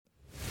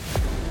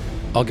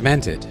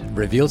Augmented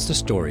reveals the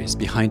stories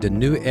behind a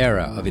new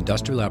era of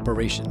industrial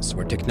operations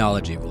where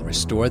technology will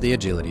restore the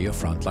agility of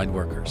frontline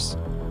workers.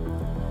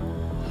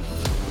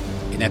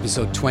 In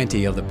episode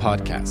 20 of the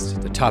podcast,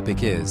 the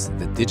topic is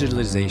the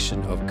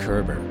digitalization of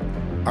Körber.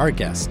 Our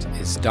guest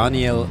is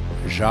Daniel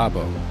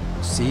Szabo,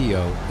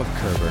 CEO of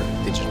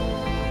Körber Digital.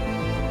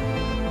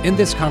 In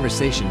this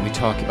conversation, we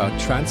talk about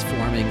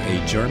transforming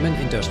a German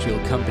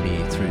industrial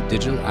company through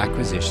digital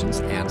acquisitions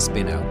and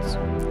spin-outs.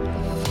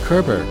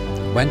 Körber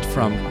went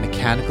from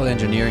mechanical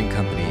engineering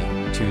company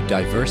to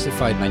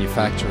diversified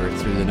manufacturer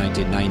through the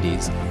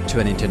 1990s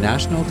to an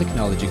international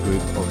technology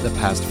group over the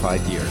past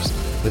 5 years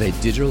with a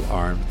digital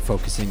arm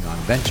focusing on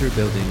venture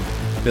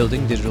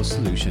building digital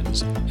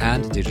solutions,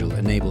 and digital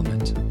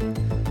enablement.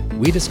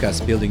 We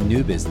discuss building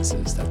new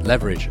businesses that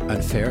leverage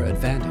unfair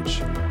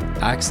advantage,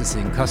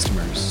 accessing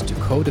customers to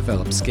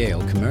co-develop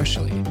scale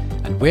commercially,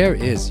 and where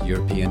is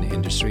European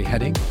industry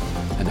heading,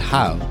 and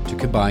how to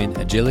combine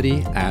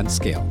agility and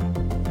scale.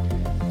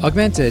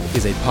 Augmented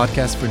is a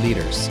podcast for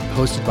leaders,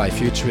 hosted by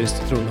futurist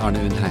Trond Arne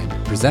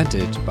Undheim,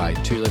 presented by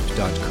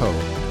Tulip.co,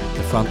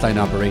 the frontline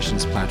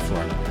operations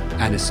platform,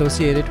 and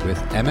associated with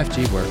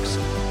MFG Works,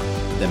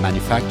 the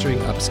manufacturing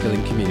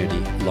upskilling community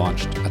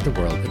launched at the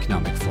World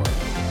Economic Forum.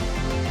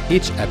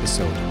 Each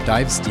episode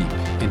dives deep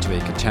into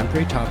a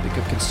contemporary topic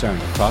of concern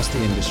across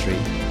the industry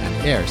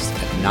and airs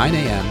at 9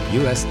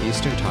 a.m. US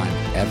Eastern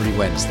Time every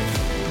Wednesday.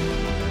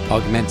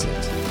 Augmented.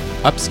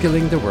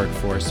 Upskilling the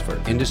workforce for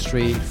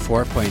Industry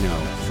 4.0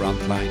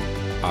 frontline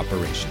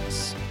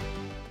operations.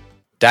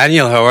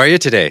 Daniel, how are you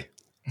today?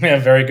 Yeah,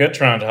 very good,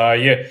 Trond. How are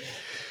you?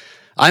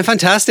 I'm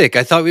fantastic.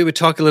 I thought we would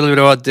talk a little bit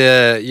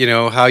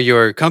about how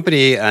your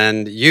company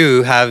and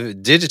you have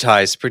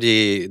digitized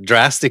pretty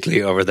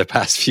drastically over the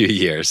past few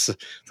years.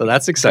 So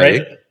that's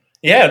exciting. Great.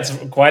 Yeah, it's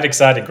quite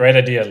exciting. Great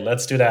idea.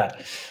 Let's do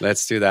that.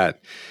 Let's do that.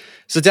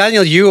 So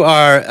Daniel, you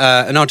are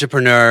an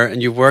entrepreneur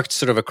and you've worked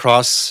sort of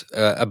across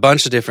a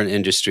bunch of different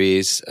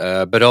industries,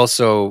 but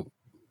also,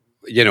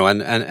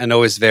 and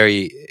always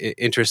very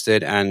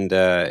interested and,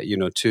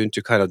 tuned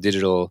to kind of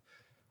digital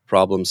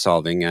problem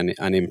solving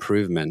and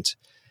improvement.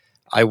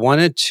 I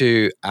wanted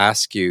to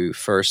ask you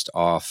first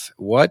off,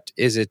 what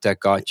is it that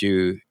got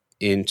you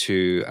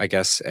into, I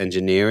guess,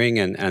 engineering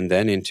and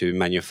then into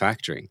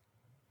manufacturing?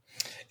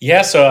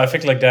 Yeah, so I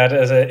think like that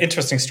is an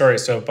interesting story.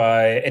 So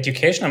by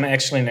education, I'm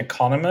actually an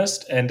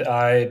economist, and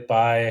I,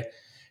 by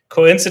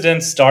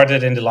coincidence,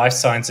 started in the life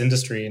science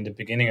industry in the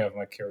beginning of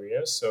my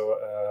career. So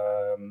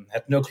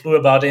had no clue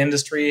about the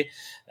industry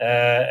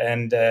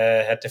and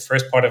had the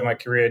first part of my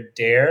career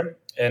there.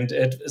 And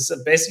it is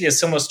basically a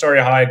similar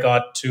story how I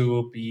got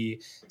to be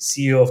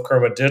CEO of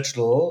Körber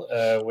Digital,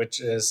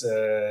 which is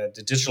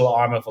the digital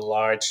arm of a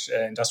large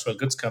industrial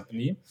goods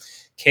company.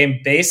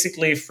 Came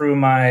basically through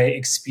my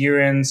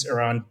experience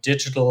around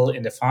digital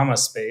in the pharma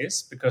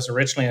space, because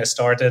originally I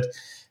started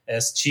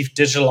as chief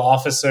digital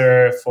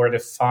officer for the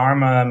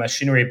pharma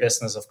machinery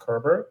business of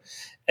Körber.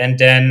 And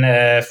then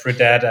through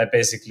that, I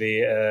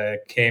basically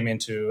came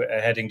into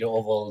heading the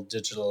overall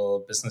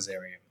digital business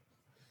area.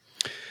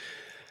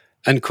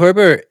 And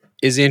Körber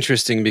is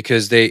interesting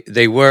because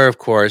they were, of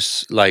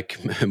course, like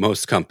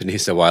most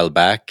companies a while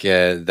back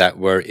that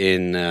were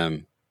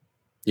in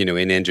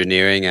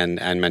engineering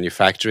and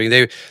manufacturing.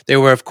 They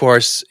were, of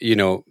course,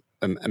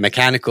 a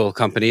mechanical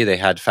company. They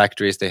had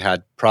factories, they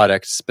had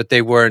products, but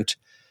they weren't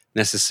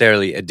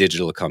necessarily a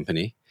digital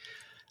company.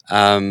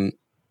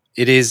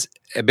 It is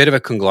a bit of a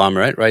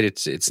conglomerate, right?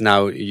 It's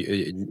now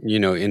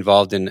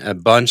involved in a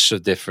bunch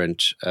of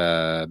different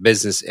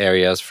business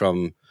areas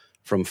from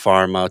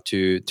pharma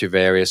to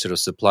various sort of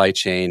supply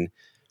chain,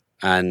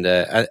 and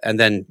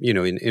then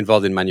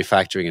involved in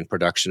manufacturing and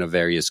production of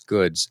various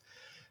goods,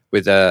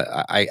 with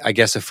I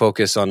guess a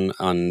focus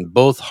on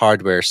both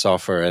hardware,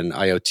 software, and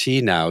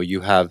IoT. Now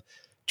you have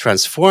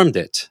transformed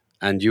it,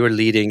 and you are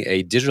leading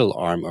a digital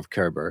arm of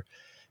Körber.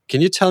 Can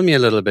you tell me a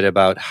little bit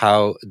about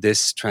how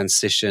this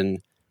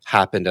transition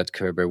happened at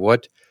Körber?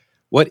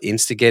 What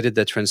instigated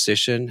the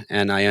transition?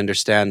 And I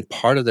understand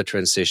part of the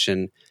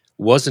transition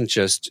wasn't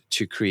just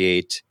to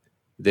create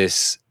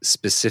this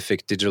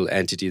specific digital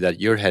entity that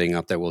you're heading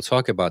up that we'll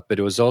talk about, but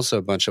it was also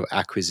a bunch of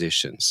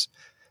acquisitions.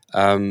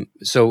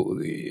 So,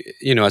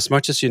 as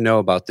much as you know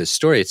about this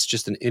story, it's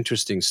just an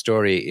interesting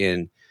story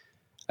in,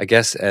 I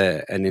guess,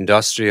 an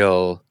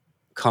industrial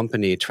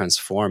company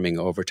transforming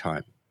over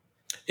time.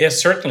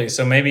 Yes, certainly.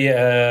 So maybe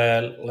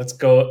let's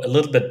go a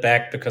little bit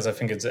back, because I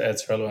think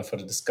it's relevant for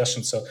the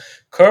discussion. So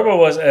Körber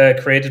was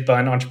created by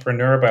an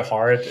entrepreneur by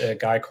heart, a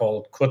guy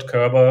called Kurt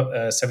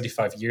Körber,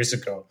 75 years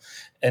ago.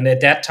 And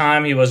at that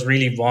time, he was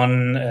really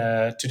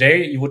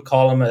today you would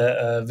call him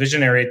a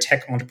visionary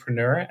tech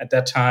entrepreneur. At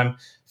that time,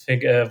 I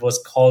think it was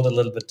called a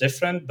little bit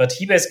different. But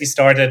he basically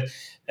started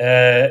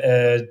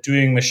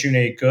doing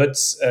machinery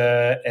goods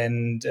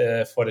and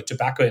for the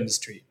tobacco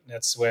industry.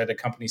 That's where the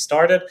company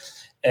started.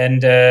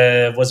 And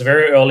was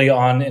very early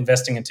on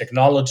investing in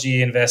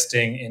technology,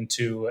 investing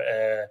into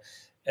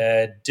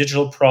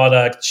digital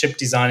product, chip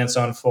design, and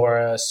so on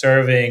for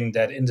serving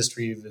that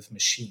industry with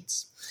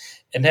machines.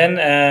 And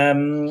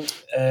then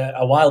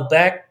a while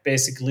back,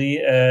 basically,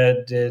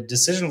 the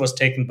decision was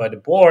taken by the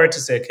board to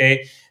say,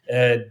 okay,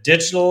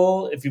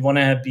 digital, if we want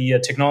to be a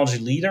technology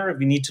leader,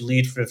 we need to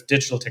lead with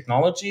digital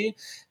technology.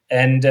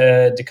 And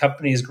the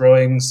company is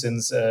growing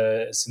since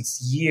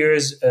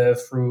years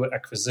through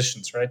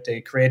acquisitions, right?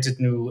 They created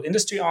new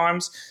industry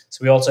arms.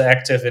 So we're also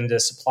active in the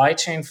supply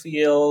chain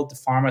field, the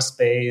pharma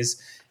space,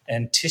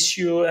 and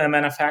tissue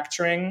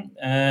manufacturing.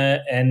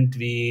 And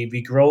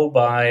we grow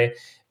by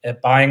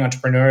buying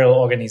entrepreneurial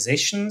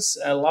organizations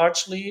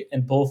largely,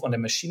 and both on the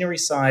machinery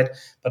side,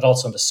 but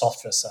also on the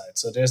software side.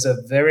 So there's a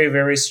very,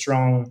 very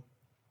strong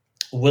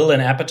will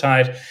and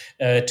appetite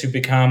to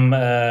become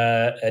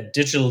a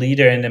digital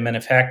leader in the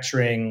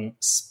manufacturing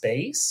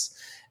space.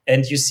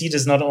 And you see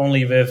this not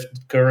only with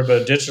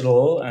Körber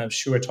Digital, I'm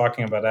sure we're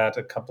talking about that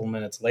a couple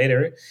minutes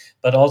later,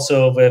 but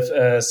also with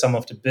some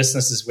of the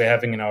businesses we're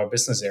having in our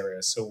business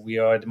areas. So we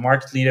are the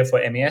market leader for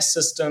MES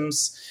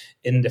systems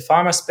in the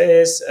pharma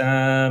space.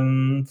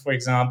 For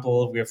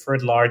example, we are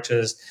third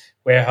largest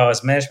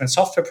warehouse management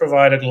software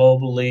provider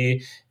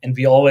globally. And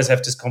we always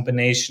have this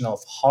combination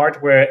of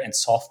hardware and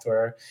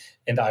software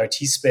in the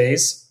IoT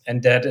space.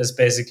 And that is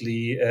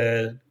basically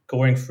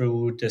going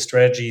through the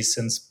strategy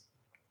since,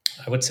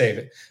 I would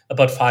say,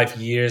 about 5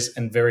 years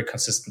and very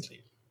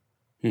consistently.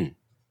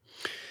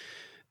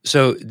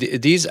 So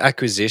these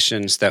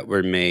acquisitions that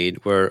were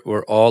made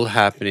were all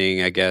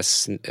happening, I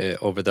guess,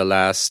 over the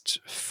last,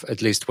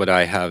 at least what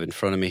I have in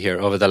front of me here,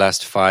 over the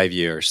last 5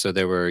 years. So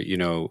there were,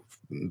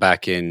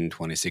 back in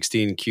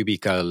 2016,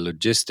 Cubica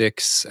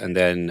Logistics, and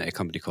then a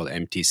company called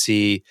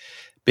MTC,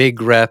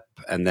 Big Rep,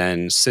 and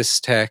then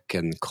Systech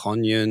and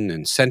Conion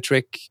and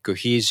Centric,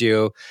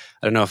 Cohesio.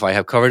 I don't know if I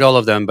have covered all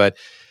of them, but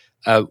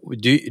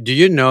do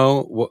you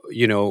know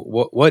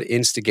what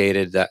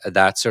instigated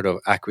that sort of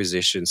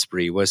acquisition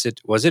spree? Was it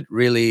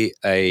really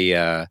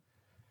a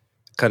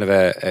kind of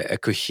a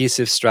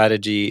cohesive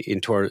strategy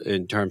in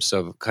terms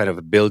of kind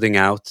of building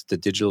out the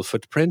digital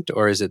footprint,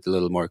 or is it a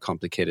little more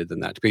complicated than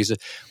that? Because,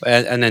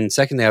 and then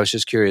secondly, I was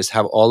just curious,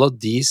 have all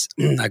of these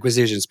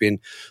acquisitions been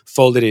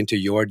folded into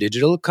your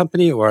digital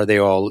company, or are they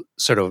all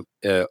sort of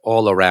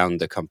all around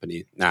the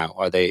company now?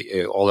 Are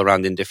they all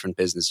around in different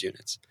business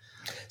units?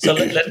 So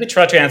let me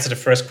try to answer the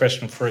first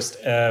question first.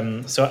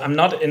 So I'm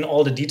not in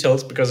all the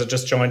details because I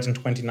just joined in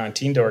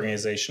 2019 the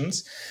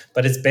organizations,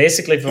 but it's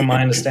basically, from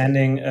my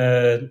understanding,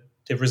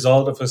 the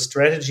result of a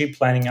strategy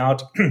planning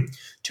out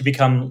to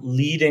become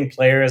leading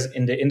players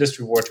in the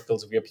industry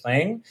verticals we are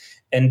playing.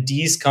 And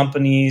these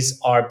companies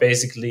are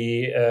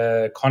basically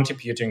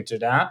contributing to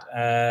that,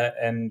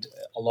 and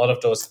a lot of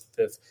those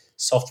with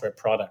software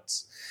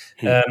products.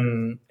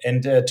 And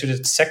to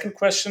the second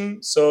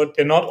question, so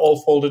they're not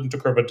all folded into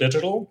Körber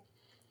Digital.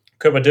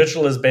 Körber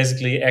Digital is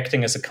basically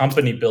acting as a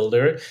company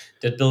builder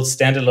that builds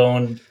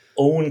standalone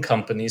own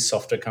companies,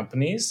 software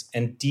companies.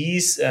 And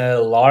these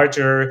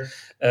larger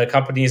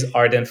companies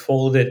are then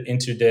folded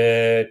into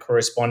the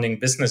corresponding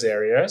business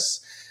areas.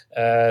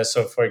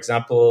 So, for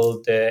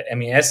example, the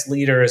MES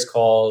leader is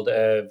called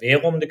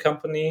Verum, the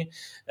company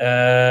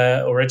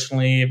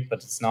originally,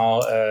 but it's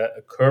now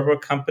a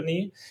Körber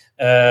company.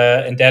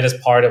 And that is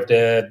part of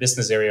the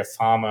business area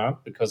pharma,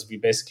 because we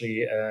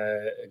basically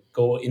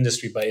go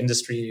industry by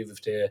industry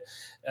with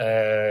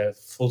the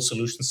full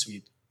solution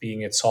suite,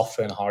 being it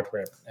software and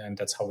hardware. And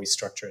that's how we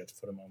structure it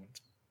for the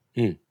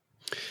moment.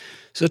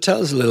 So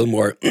tell us a little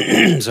more,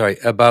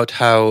 about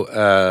how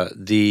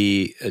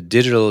the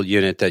digital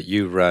unit that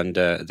you run,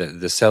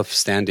 the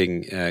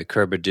self-standing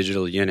Körber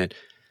Digital unit,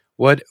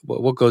 what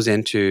goes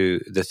into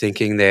the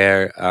thinking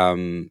there,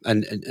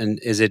 and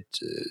is it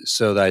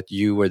so that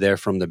you were there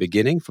from the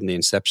beginning, from the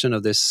inception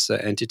of this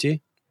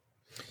entity?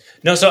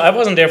 No, so I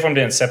wasn't there from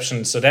the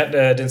inception. So that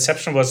the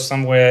inception was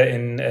somewhere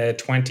in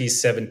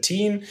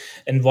 2017,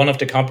 and one of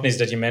the companies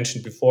that you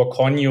mentioned before,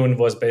 Conion,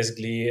 was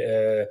basically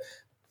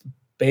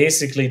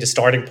the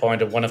starting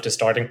point, or one of the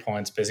starting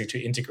points, basically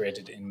to integrate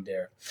it in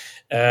there.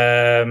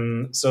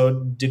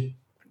 So the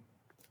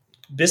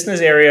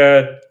business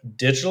area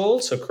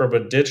digital, so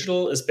Körber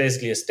Digital, is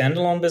basically a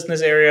standalone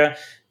business area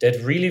that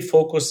really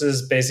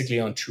focuses basically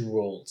on two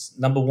roles.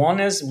 Number one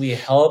is we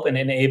help and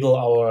enable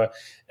our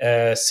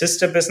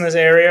sister business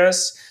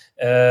areas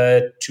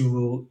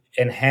to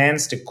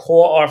enhance the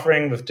core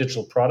offering with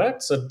digital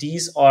products. So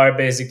these are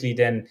basically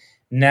then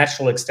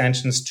natural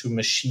extensions to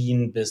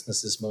machine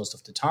businesses most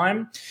of the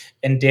time.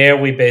 And there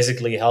we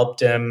basically help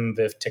them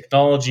with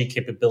technology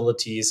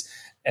capabilities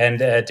and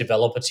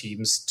developer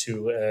teams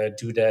to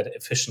do that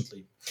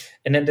efficiently.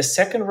 And then the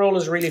second role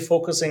is really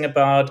focusing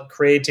about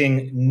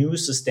creating new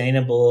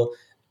sustainable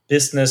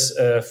business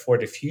for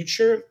the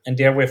future. And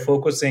there we're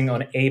focusing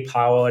on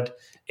AI-powered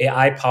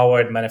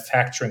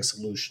manufacturing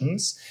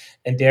solutions.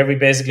 And there we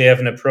basically have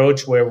an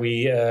approach where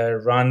we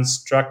run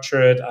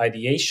structured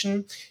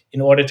ideation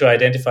in order to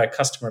identify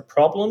customer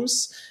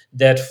problems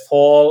that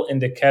fall in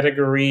the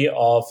category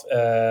of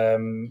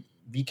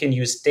we can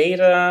use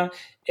data,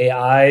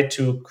 AI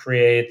to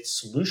create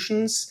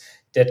solutions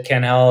that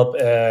can help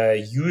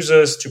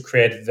users to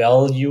create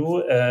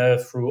value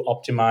through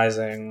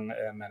optimizing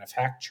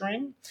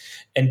manufacturing.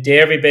 And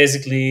there we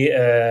basically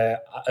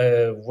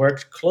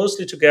worked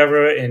closely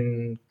together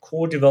in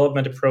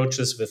co-development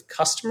approaches with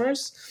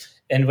customers.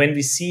 And when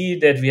we see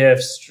that we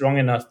have strong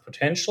enough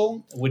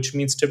potential, which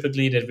means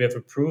typically that we have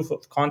a proof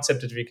of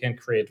concept that we can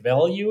create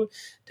value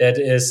that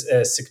is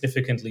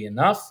significantly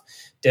enough,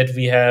 that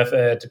we have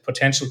the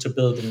potential to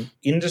build an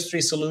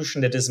industry solution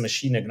that is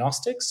machine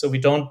agnostic. So we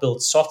don't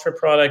build software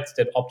products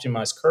that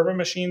optimize Kerber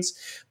machines,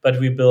 but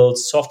we build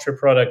software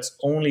products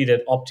only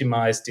that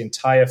optimize the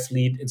entire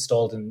fleet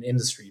installed in the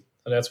industry.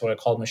 So that's what I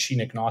call machine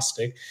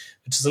agnostic,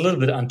 which is a little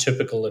bit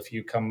untypical if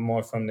you come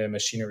more from the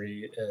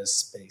machinery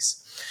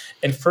space.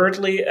 And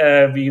thirdly,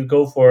 we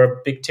go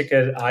for big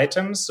ticket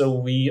items. So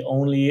we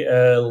only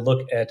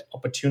look at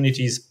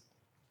opportunities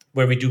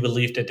where we do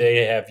believe that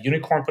they have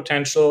unicorn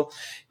potential,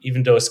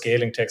 even though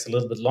scaling takes a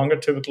little bit longer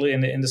typically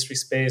in the industry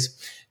space.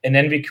 And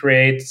then we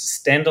create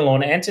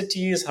standalone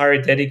entities,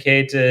 hire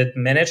dedicated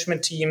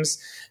management teams,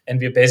 and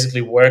we're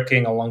basically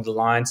working along the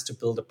lines to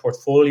build a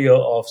portfolio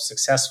of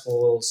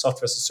successful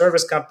software as a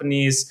service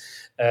companies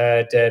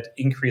that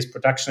increase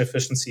production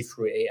efficiency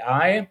through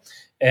AI,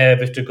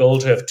 with the goal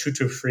to have 2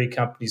 to 3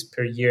 companies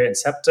per year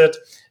incepted.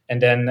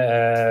 And then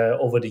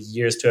over the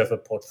years to have a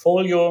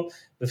portfolio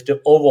with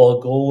the overall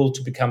goal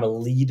to become a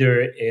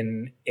leader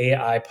in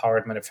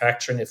AI-powered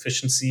manufacturing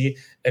efficiency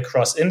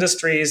across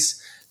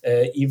industries,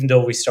 even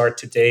though we start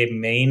today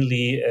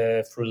mainly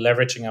through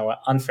leveraging our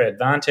unfair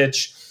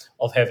advantage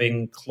of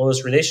having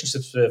close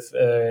relationships with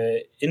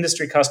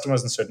industry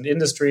customers in certain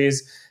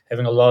industries,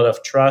 having a lot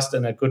of trust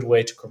and a good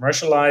way to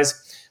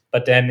commercialize.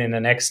 But then in the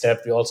next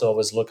step, we also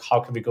always look, how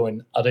can we go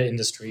in other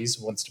industries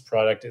once the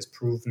product is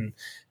proven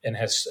and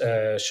has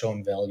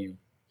shown value?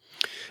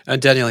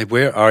 And Daniel,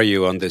 where are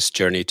you on this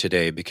journey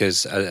today?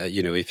 Because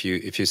if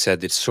you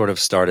said it sort of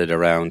started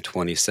around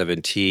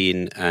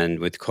 2017 and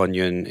with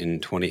Kongyun in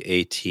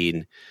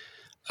 2018,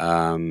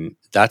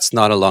 that's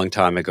not a long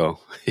time ago.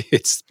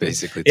 It's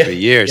basically 3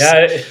 years.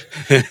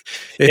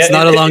 It's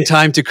not a long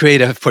time to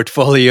create a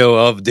portfolio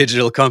of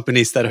digital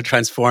companies that are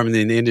transforming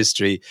the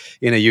industry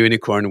in a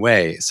unicorn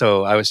way.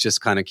 So I was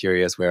just kind of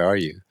curious, where are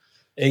you?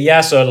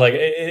 So like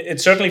it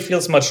certainly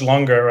feels much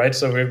longer, right?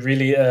 So we're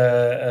really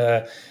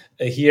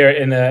here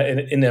in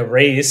a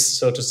race,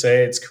 so to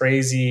say. It's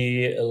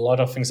crazy. A lot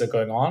of things are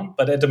going on,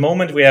 but at the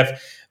moment we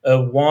have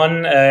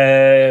one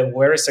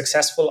very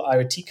successful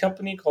IoT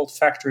company called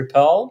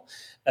FactoryPal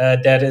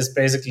that is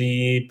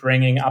basically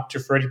bringing up to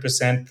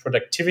 30%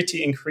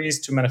 productivity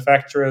increase to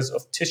manufacturers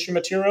of tissue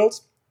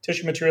materials.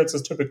 Tissue materials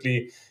is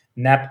typically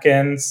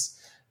napkins,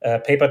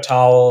 paper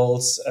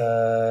towels,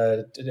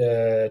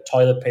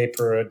 toilet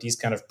paper, these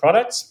kind of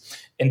products.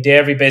 And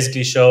there we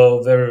basically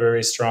show very,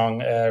 very strong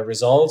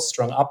results,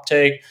 strong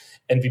uptake.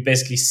 And we're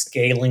basically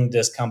scaling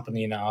this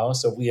company now.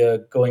 So we are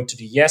going to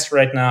the US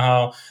right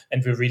now,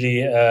 and we're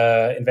really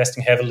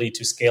investing heavily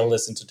to scale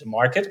this into the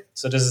market.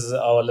 So this is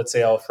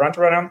our front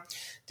runner.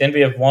 Then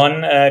we have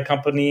one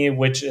company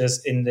which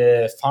is in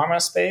the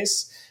pharma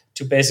space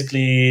to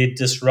basically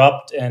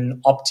disrupt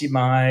and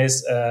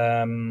optimize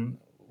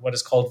what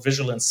is called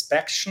visual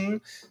inspection.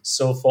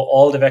 So for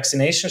all the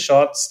vaccination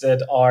shots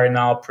that are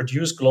now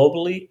produced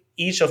globally,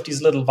 each of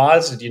these little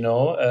vials that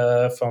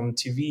from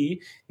TV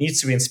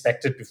needs to be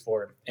inspected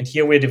before. And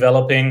here we're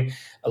developing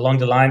along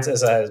the lines,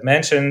 as I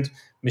mentioned,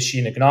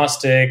 machine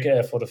agnostic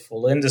for the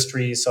full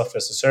industry, software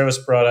as a service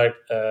product,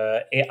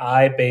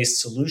 AI-based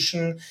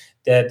solution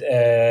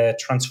that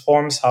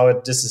transforms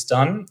how this is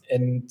done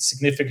and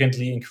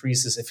significantly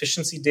increases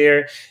efficiency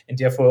there, and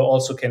therefore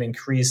also can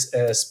increase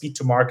speed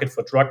to market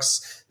for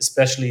drugs,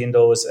 especially in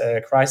those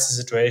crisis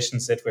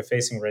situations that we're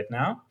facing right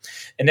now.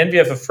 And then we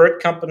have a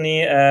third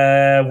company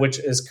which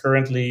is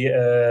currently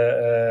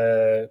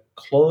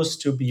close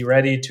to be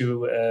ready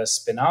to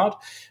spin out,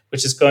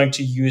 which is going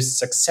to use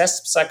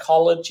success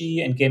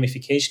psychology and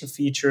gamification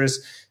features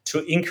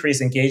to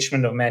increase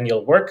engagement of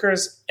manual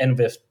workers, and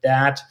with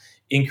that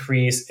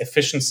increase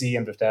efficiency,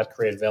 and with that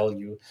create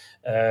value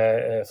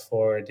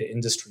for the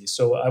industry.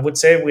 So I would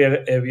say we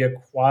are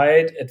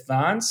quite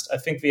advanced. I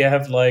think we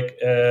have like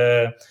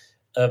a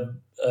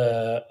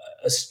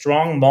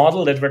strong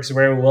model that works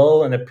very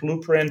well and a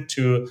blueprint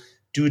to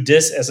do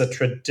this as a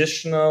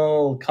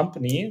traditional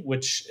company,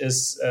 which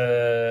is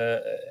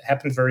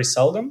happened very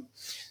seldom.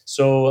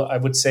 So I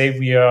would say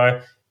we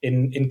are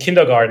in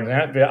kindergarten.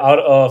 We're out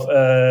of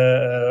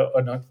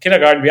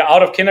kindergarten. We're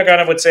out of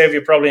kindergarten. I would say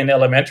we're probably in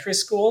elementary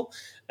school,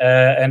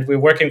 and we're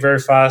working very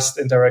fast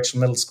in direction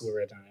middle school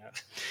right now.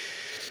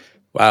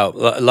 Wow,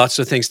 lots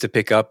of things to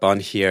pick up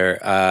on here.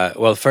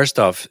 Well, first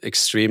off,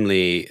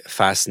 extremely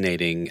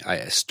fascinating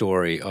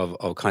story of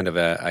kind of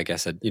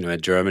a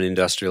German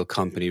industrial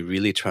company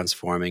really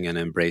transforming and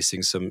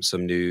embracing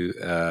some new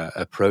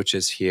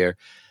approaches here.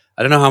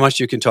 I don't know how much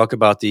you can talk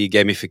about the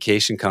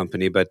gamification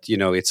company, but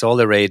it's all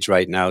the rage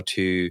right now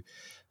to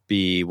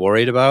be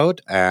worried about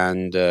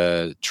and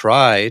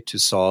try to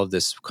solve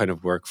this kind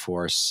of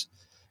workforce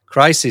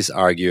crisis,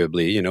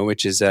 arguably,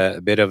 which is a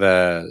bit of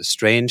a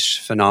strange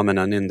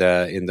phenomenon in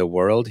the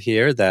world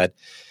here, that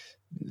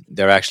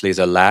there actually is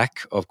a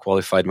lack of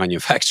qualified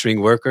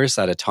manufacturing workers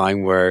at a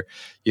time where,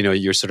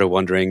 you're sort of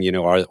wondering,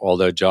 are all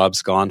their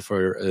jobs gone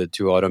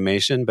to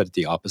automation? But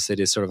the opposite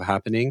is sort of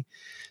happening.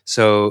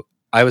 So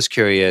I was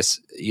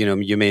curious,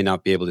 you may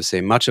not be able to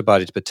say much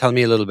about it, but tell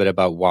me a little bit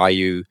about why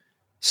you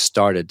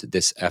started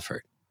this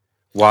effort.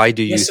 Why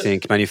do you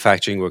think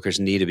manufacturing workers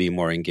need to be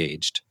more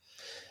engaged?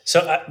 So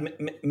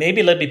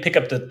maybe let me pick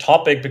up the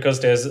topic,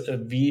 because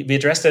we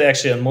addressed it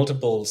actually on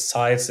multiple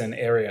sides and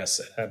areas,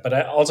 but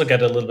I also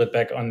get a little bit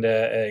back on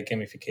the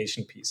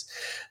gamification piece.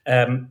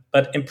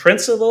 But in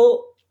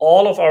principle,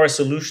 all of our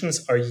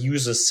solutions are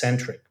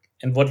user-centric.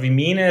 And what we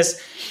mean is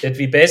that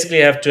we basically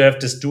have to have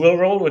this dual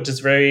role, which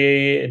is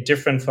very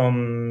different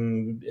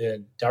from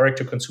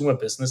direct-to-consumer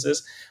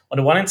businesses. On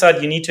the one hand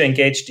side, you need to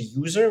engage the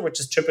user, which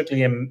is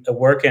typically a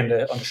worker on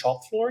the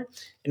shop floor.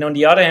 And on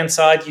the other hand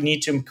side, you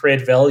need to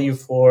create value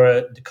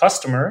for the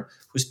customer,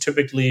 who's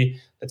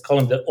typically, let's call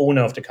him the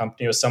owner of the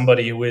company, or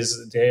somebody who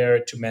is there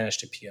to manage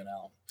the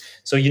P&L.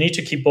 So you need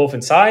to keep both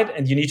inside,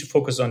 and you need to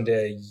focus on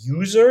the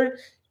user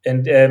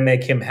and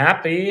make him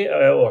happy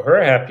or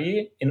her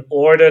happy in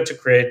order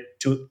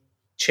to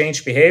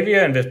change behavior,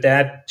 and with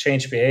that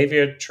change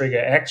behavior, trigger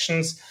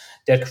actions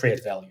that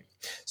create value.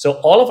 So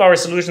all of our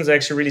solutions are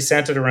actually really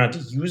centered around the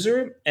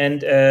user,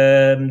 and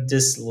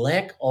this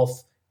lack of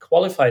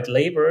qualified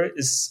labor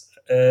is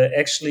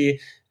actually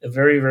a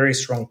very, very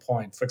strong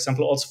point. For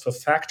example, also for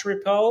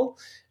FactoryPal,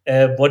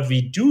 what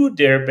we do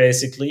there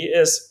basically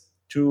is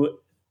to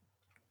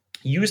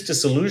use the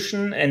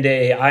solution and the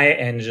AI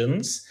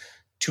engines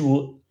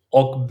to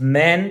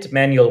augment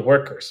manual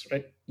workers,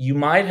 right? You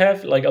might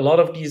have, like a lot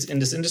of these in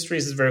this industry,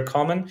 is very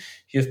common.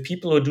 You have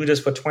people who do this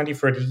for 20,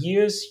 30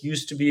 years,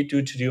 used to be,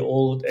 due to the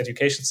old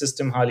education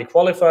system, highly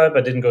qualified,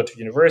 but didn't go to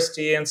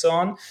university and so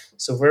on.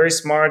 So very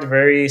smart,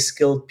 very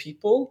skilled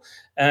people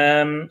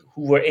who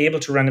were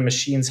able to run the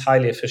machines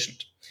highly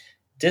efficient.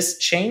 This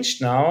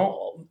changed now.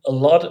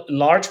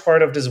 Large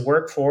part of this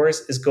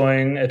workforce is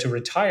going to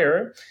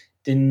retire.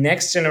 The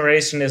next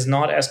generation is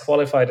not as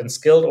qualified and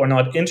skilled, or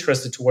not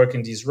interested to work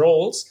in these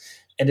roles.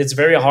 And it's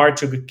very hard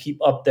to keep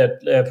up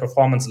that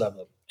performance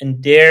level.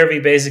 And there we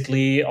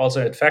basically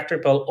also at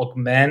FactoryPal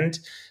augment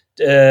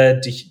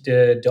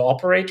the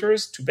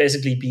operators to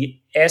basically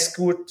be as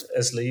good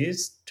as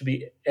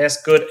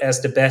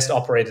the best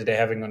operator they're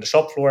having on the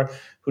shop floor,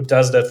 who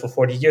does that for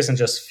 40 years and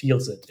just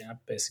feels it,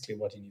 basically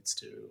what he needs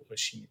to, or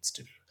she needs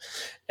to do.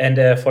 And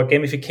for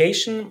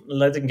gamification,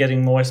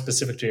 getting more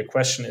specific to your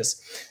question is,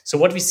 so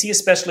what we see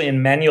especially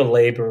in manual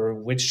labor,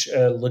 which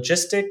a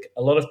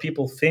lot of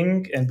people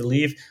think and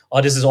believe,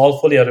 this is all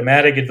fully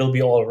automatic, it will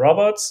be all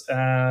robots.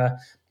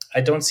 I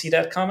don't see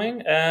that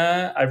coming.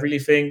 I really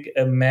think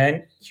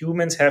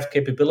humans have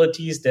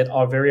capabilities that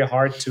are very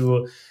hard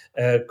to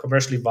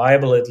commercially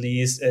viable, at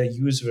least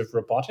use with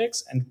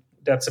robotics. And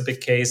that's a big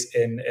case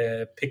in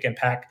pick and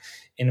pack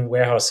in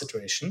warehouse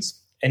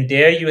situations. And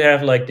there you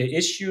have the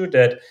issue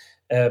that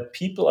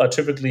people are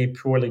typically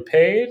poorly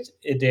paid.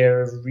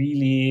 They're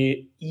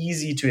really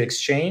easy to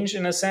exchange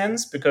in a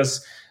sense,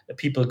 because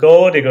people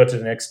they go to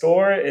the next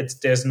door.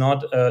 There's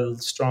not a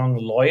strong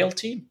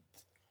loyalty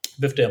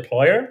with the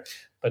employer,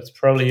 but it's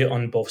probably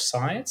on both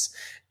sides.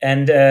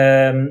 And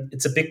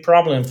it's a big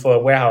problem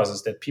for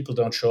warehouses that people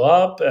don't show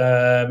up.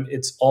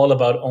 It's all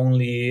about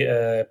only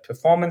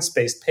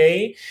performance-based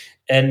pay.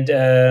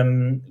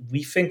 And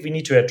we think we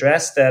need to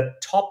address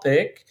that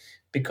topic,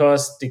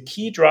 because the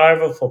key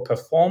driver for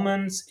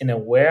performance in a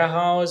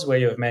warehouse where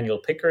you have manual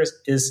pickers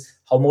is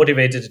how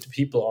motivated the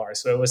people are.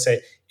 So I would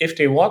say, if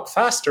they walk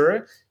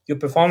faster, your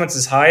performance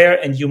is higher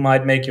and you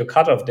might make your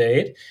cutoff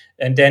date,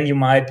 and then you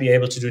might be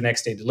able to do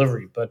next day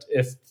delivery. But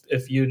if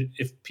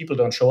people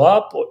don't show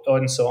up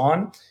and so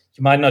on,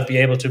 you might not be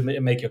able to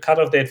make your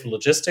cutoff date for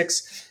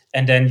logistics,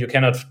 and then you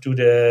cannot do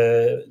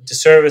the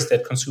service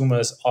that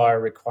consumers are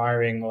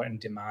requiring or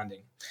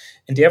demanding.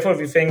 And therefore,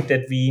 we think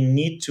that we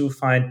need to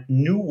find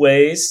new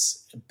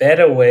ways,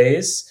 better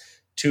ways,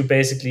 to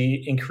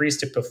basically increase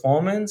the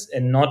performance,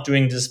 and not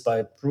doing this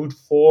by brute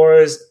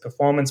force,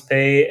 performance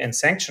pay, and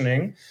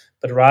sanctioning,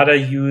 but rather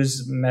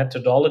use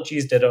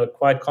methodologies that are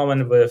quite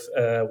common with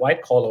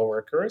white-collar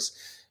workers,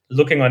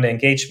 looking on the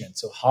engagement.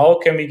 So how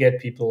can we get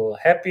people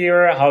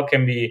happier? How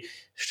can we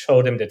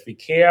show them that we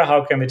care?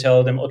 How can we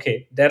tell them,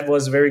 okay, that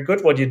was very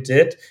good what you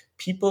did?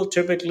 People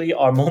typically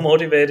are more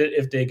motivated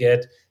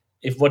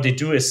if what they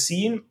do is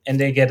seen and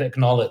they get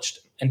acknowledged.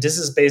 And this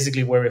is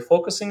basically where we're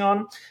focusing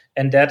on.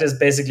 And that is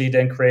basically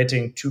then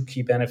creating two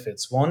key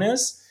benefits. One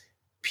is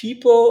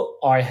people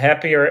are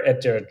happier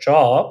at their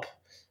job,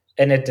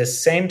 and at the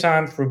same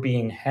time, through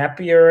being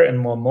happier and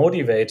more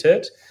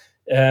motivated,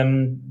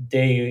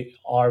 they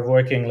are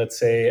working, let's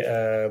say,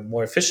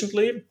 more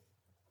efficiently.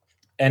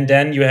 And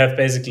then you have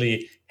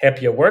basically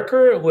happier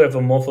worker who have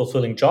a more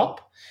fulfilling job.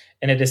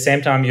 And at the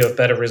same time, you have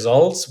better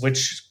results,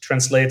 which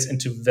translates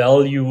into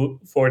value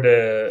for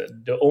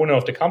the owner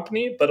of the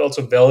company, but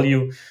also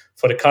value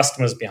for the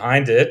customers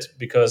behind it,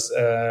 because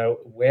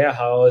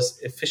warehouse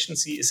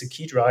efficiency is a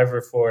key driver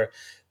for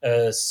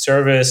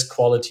service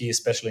quality,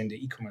 especially in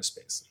the e-commerce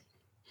space.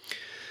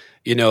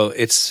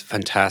 It's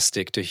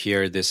fantastic to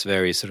hear this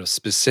very sort of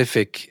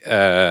specific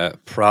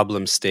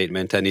problem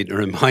statement. And it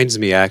reminds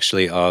me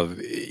actually of,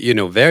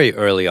 very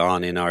early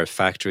on in our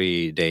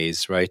factory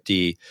days, right?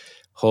 The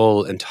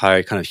whole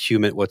entire kind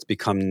of what's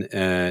become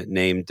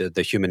named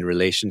the Human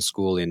Relations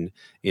School in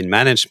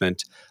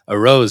management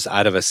arose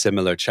out of a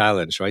similar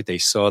challenge, right? They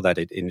saw that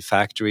in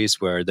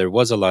factories where there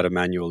was a lot of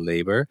manual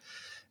labor,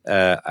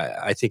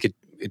 I think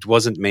it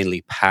wasn't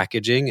mainly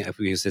packaging,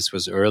 because this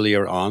was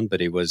earlier on,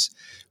 but it was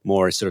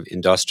more sort of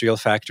industrial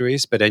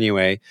factories. But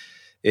anyway,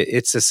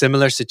 it's a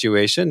similar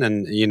situation.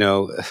 And,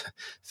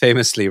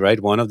 famously,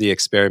 right, one of the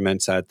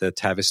experiments at the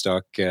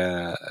Tavistock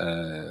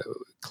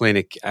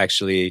clinic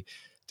actually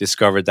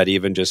discovered that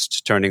even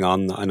just turning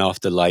on and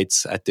off the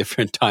lights at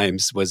different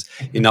times was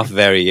enough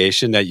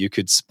variation that you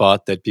could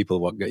spot that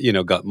people,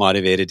 got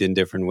motivated in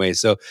different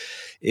ways. So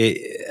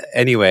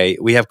anyway,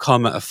 we have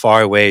come a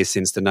far way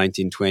since the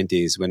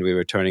 1920s when we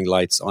were turning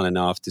lights on and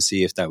off to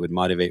see if that would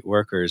motivate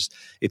workers.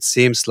 It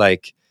seems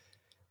like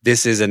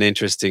this is an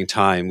interesting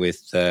time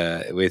with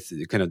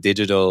kind of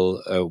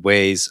digital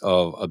ways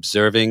of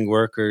observing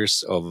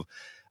workers, of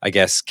I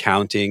guess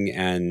counting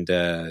and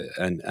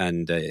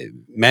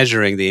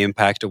measuring the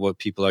impact of what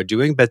people are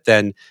doing, but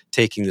then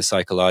taking the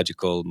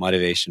psychological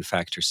motivation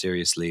factor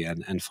seriously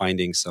and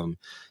finding some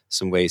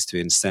ways to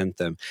incent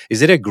them.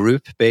 Is it a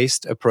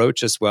group-based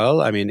approach as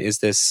well? I mean, is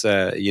this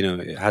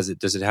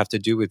does it have to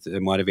do with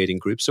motivating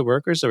groups of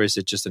workers, or is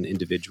it just an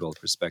individual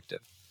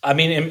perspective? I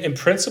mean, in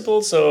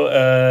principle, so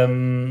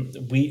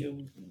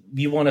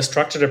we want to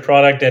structure the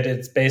product that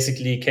it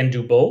basically can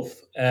do both.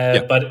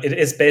 But it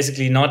is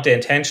basically not, the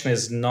intention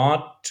is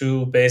not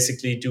to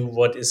basically do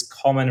what is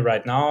common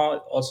right now,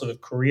 also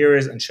with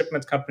couriers and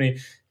shipment company,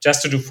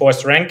 just to do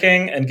forced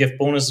ranking and give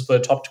bonuses for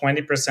the top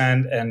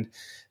 20% and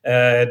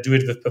do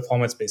it with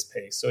performance-based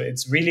pay. So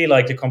it's really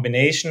like a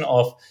combination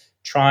of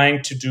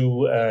trying to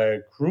do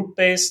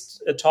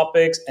group-based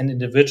topics and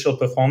individual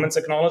performance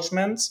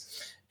acknowledgements,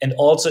 and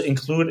also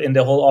include in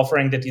the whole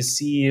offering that you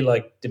see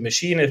like the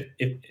machine.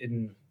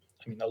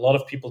 I mean, a lot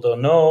of people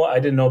don't know. I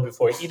didn't know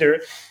before either.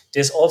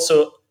 There's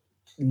also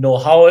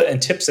know-how and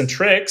tips and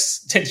tricks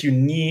that you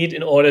need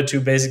in order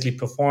to basically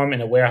perform in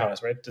a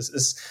warehouse, right?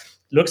 This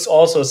looks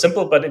also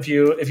simple, but if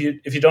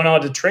you don't know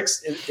the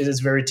tricks, it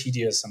is very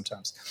tedious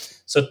sometimes.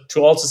 So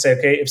to also say,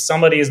 okay, if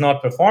somebody is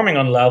not performing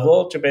on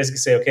level, to basically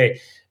say, okay,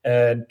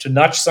 to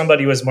nudge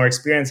somebody who has more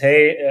experience,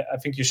 hey, I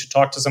think you should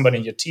talk to somebody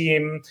in your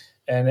team,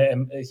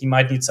 and he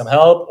might need some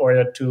help,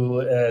 or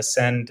to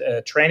send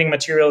training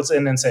materials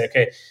in and say,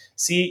 okay,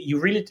 see,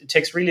 it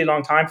takes really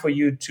long time for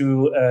you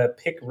to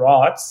pick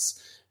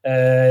rods.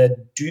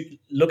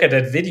 Look at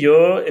that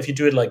video. If you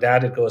do it like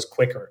that, it goes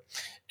quicker.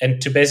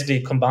 And to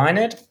basically combine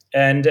it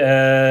and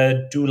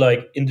do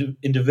like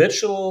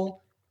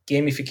individual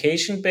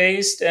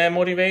gamification-based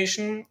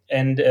motivation,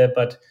 and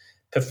but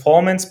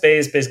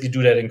performance-based, basically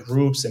do that in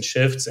groups and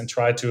shifts and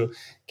try to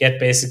get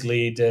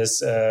basically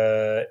this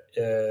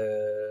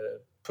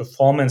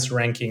performance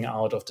ranking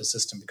out of the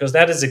system, because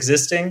that is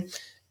existing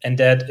and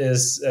that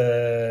is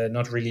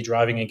not really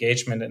driving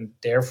engagement, and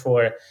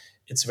therefore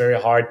it's very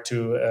hard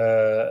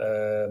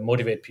to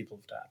motivate people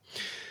with that.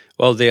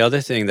 Well, the other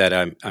thing that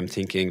I'm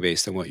thinking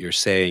based on what you're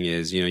saying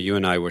is, you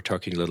and I were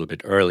talking a little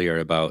bit earlier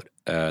about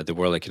the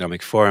World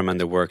Economic Forum and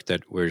the work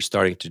that we're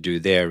starting to do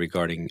there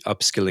regarding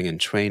upskilling and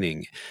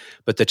training.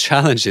 But the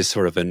challenge is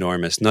sort of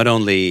enormous. Not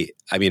only,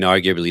 I mean,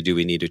 arguably, do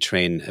we need to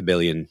train 1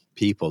 billion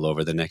people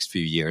over the next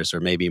few years,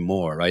 or maybe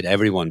more, right?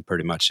 Everyone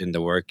pretty much in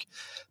the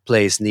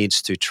workplace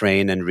needs to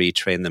train and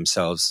retrain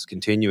themselves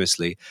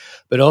continuously.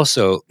 But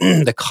also,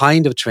 the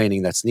kind of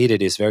training that's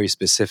needed is very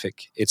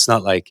specific. It's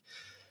not like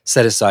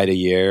set aside a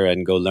year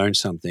and go learn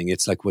something.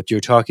 It's like what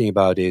you're talking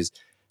about is,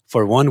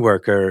 for one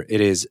worker,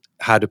 it is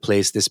how to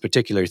place this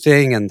particular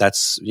thing, and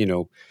that's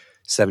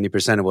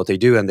 70% of what they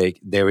do, and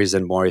there is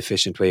a more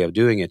efficient way of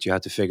doing it. You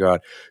have to figure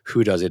out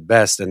who does it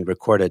best and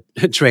record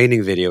a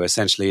training video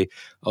essentially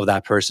of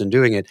that person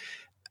doing it.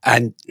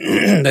 And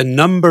the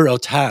number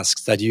of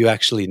tasks that you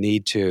actually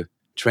need to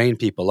train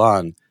people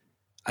on,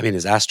 I mean,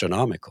 is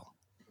astronomical.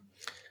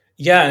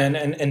 Yeah,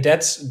 and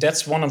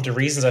that's one of the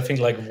reasons I think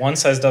like one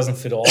size doesn't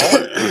fit all.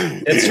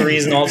 That's the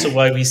reason also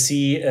why we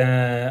see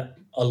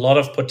a lot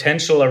of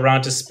potential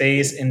around the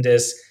space in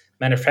this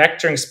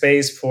manufacturing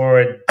space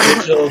for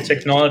digital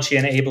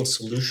technology-enabled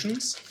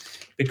solutions,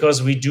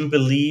 because we do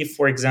believe,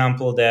 for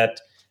example, that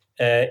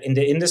in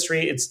the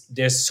industry,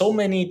 there's so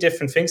many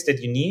different things that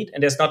you need,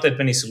 and there's not that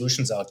many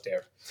solutions out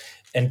there.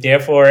 And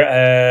therefore,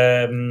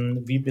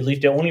 we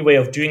believe the only way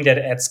of doing that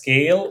at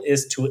scale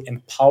is to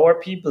empower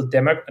people,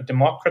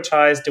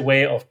 democratize the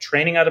way of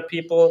training other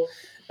people,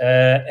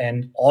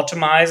 and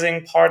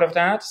automizing part of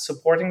that,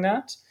 supporting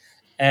that.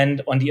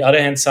 And on the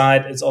other hand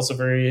side, it's also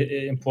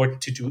very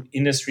important to do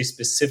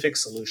industry-specific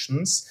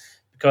solutions,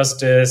 because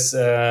there's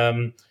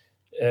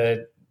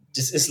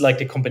this is like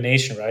the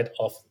combination, right,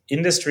 of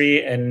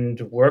industry and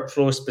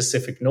workflow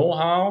specific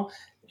know-how,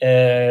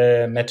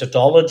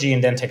 methodology,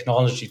 and then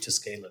technology to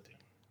scale it.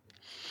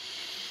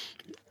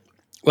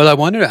 Well, I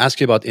wanted to ask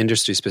you about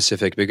industry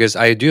specific because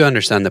I do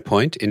understand the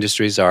point.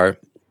 Industries are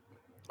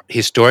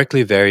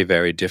historically very,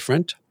 very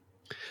different.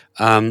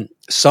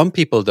 Some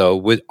people, though,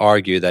 would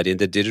argue that in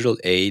the digital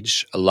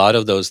age, a lot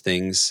of those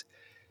things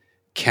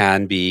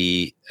can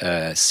be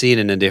seen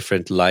in a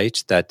different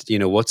light. That, you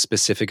know, what's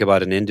specific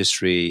about an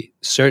industry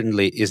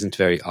certainly isn't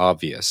very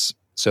obvious.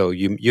 So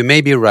you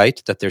may be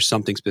right that there's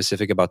something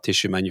specific about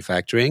tissue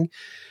manufacturing,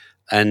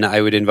 and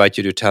I would invite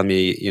you to tell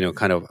me, you know,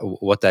 kind of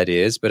what that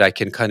is. But I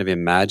can kind of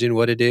imagine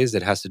what it is.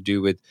 That has to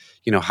do with,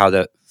 you know, how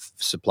the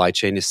supply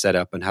chain is set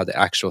up and how the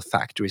actual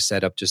factory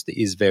setup just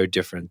is very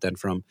different than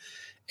from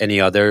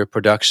any other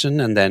production.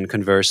 And then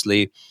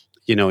conversely,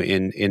 you know,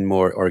 in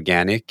more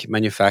organic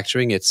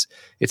manufacturing, it's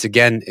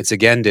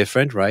again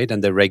different, right?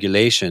 And the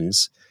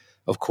regulations,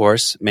 of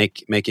course,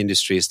 make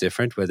industries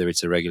different, whether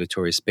it's a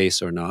regulatory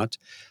space or not.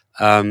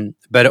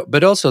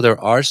 But also there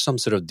are some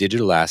sort of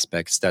digital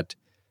aspects that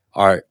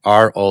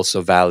are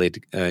also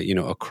valid, you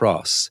know,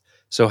 across.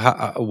 So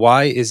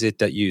why is it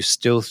that you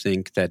still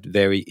think that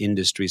very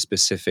industry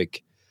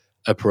specific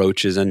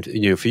approaches, and,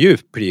 you know, for you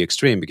pretty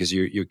extreme because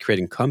you're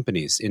creating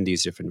companies in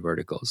these different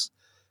verticals?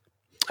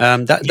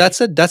 That's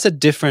a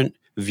different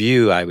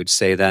view, I would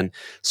say, than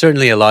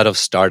certainly a lot of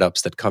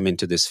startups that come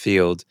into this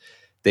field.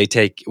 They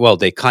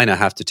kind of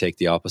have to take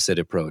the opposite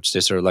approach.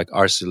 They're sort of like,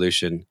 our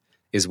solution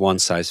is one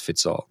size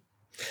fits all.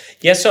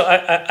 Yeah, so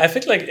I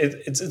think like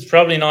it's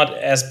probably not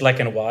as black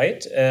and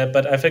white,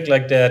 but I think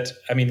like that.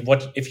 I mean,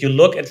 what if you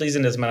look at least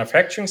in this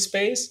manufacturing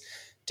space,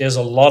 there's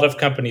a lot of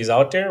companies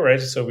out there,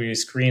 right? So we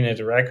screen it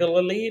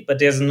regularly, but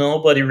there's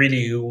nobody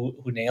really who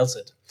nails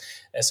it.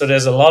 So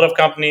there's a lot of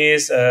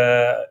companies.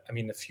 I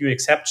mean, a few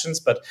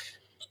exceptions, but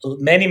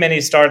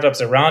many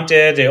startups around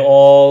there. They're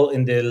all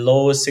in the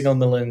low single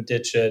million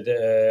digit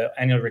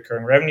annual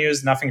recurring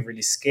revenues. Nothing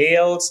really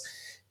scales.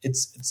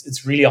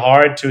 It's really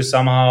hard to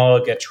somehow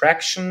get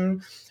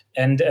traction.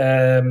 And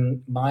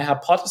my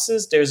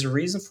hypothesis, there's a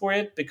reason for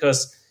it,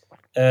 because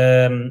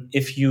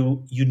if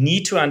you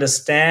need to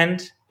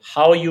understand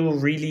how you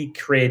really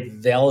create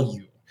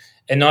value,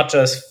 and not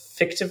just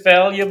fictive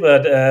value,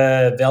 but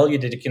value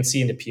that you can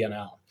see in the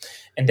P&L.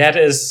 And that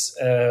is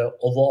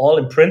overall,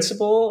 in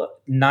principle,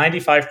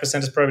 95%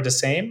 is probably the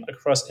same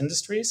across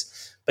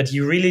industries, but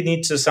you really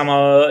need to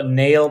somehow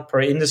nail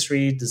per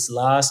industry this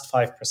last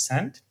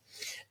 5%.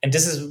 And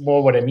this is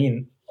more what I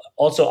mean.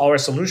 Also, our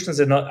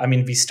solutions are not, I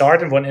mean, we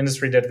start in one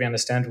industry that we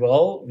understand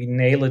well, we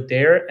nail it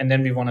there, and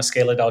then we want to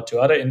scale it out to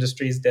other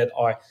industries that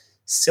are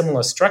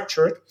similar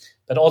structured.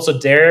 But also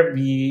there,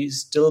 we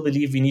still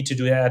believe we need to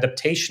do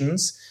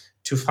adaptations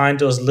to find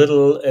those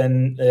little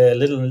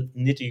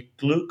nitty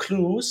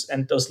clues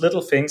and those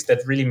little things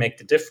that really make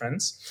the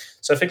difference.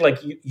 So I think like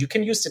you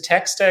can use the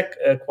tech stack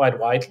quite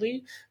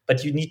widely,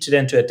 but you need to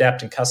then to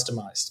adapt and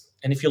customize.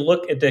 And if you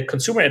look at the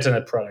consumer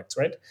internet products,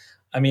 right?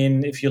 I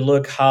mean, if you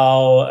look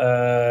how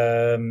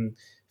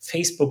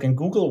Facebook and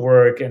Google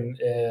work, and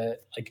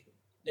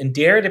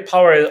there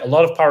a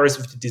lot of power is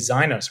with the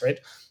designers, right?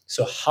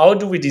 So how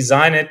do we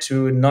design it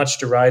to nudge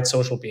the right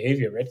social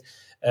behavior, right?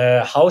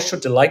 How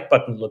should the like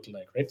button look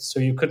like, right? So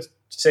you could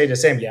say the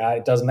same, yeah,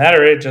 it doesn't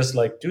matter, just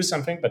like do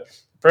something. But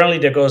apparently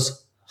there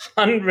goes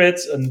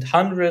hundreds and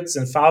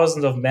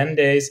thousands of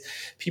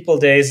people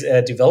days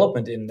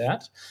development in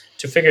that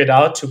to figure it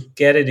out, to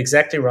get it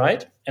exactly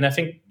right. And I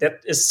think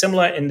that is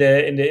similar in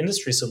the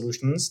industry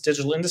solutions,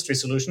 digital industry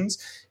solutions,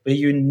 where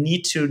you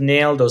need to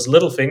nail those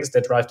little things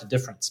that drive the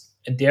difference.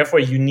 And therefore,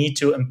 you need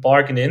to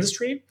embark in the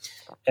industry,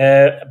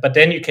 but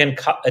then you can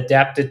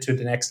adapt it to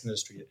the next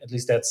industry. At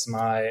least that's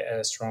my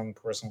strong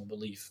personal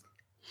belief.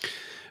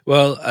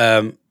 Well,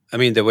 I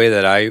mean, the way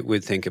that I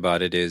would think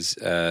about it is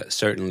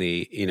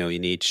certainly, you know,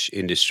 in each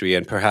industry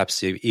and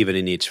perhaps even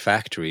in each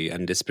factory.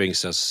 And this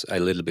brings us a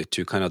little bit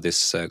to kind of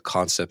this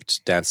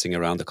concept, dancing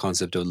around the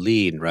concept of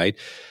lean, right?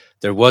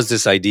 There was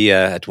this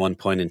idea at one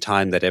point in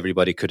time that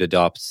everybody could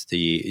adopt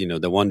the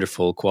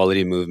wonderful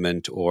quality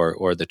movement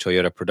or the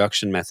Toyota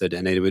production method,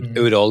 and it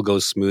would all go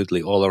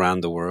smoothly all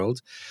around the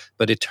world.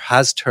 But it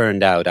has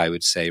turned out, I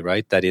would say,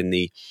 right, that in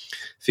the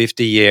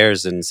 50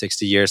 years and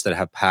 60 years that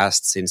have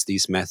passed since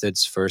these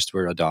methods first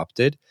were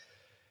adopted,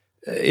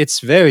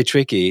 it's very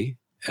tricky,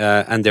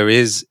 and there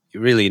is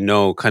really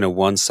no kind of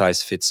one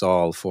size fits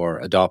all for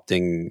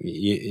adopting,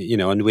 you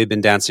know, and we've been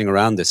dancing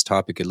around this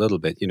topic a little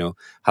bit, you know,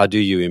 how do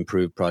you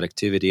improve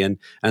productivity? And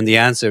the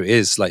answer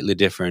is slightly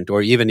different,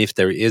 or even if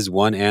there is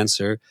one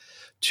answer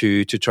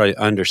to try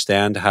to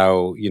understand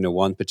how, you know,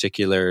 one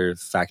particular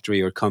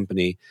factory or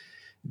company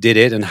did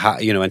it and how,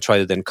 you know, and try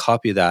to then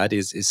copy that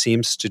it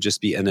seems to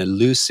just be an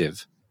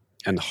elusive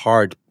and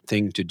hard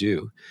thing to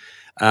do.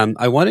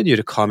 I wanted you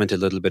to comment a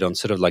little bit on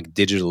sort of like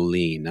digital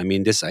lean. I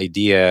mean, this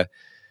idea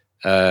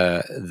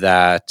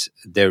that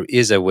there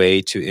is a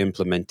way to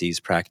implement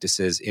these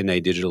practices in a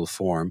digital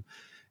form.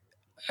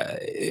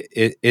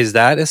 Is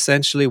that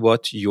essentially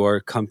what your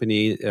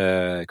company,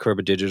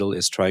 Körber Digital,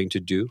 is trying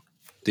to do?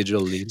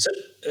 digital lean?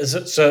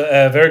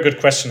 So very good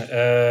question.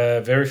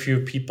 Very few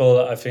people,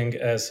 I think,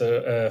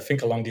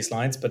 think along these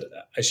lines, but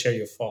I share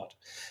your thought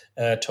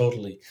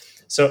totally.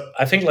 So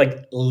I think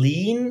like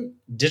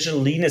digital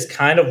lean is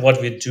kind of what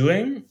we're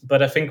doing,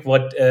 but I think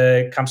what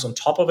comes on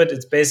top of it,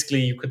 it's basically,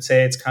 you could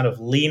say it's kind of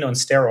lean on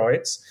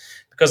steroids.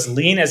 Because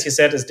lean, as you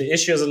said, is the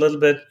issue is a little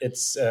bit.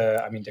 It's,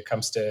 there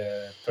comes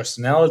the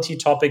personality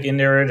topic in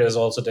there. There's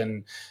also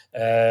then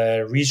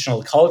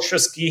regional culture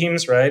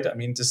schemes, right? I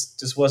mean,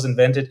 this was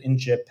invented in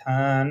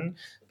Japan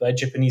by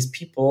Japanese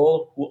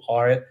people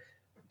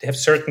they have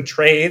certain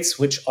traits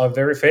which are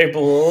very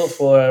favorable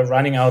for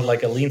running out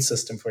like a lean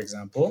system, for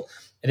example.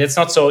 And it's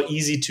not so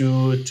easy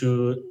to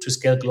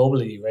scale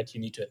globally, right? You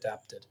need to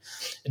adapt it.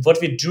 And what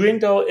we're doing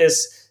though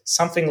is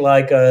something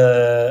like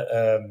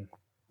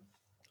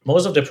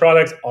most of the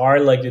products are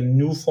like the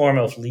new form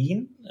of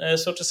lean,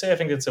 so to say. I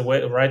think it's the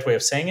right way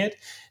of saying it.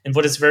 And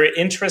what is very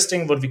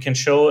interesting, what we can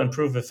show and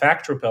prove with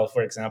FactoryPal,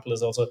 for example,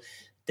 is also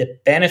the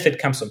benefit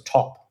comes on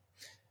top.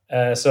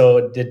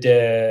 So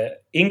the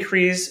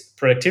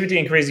productivity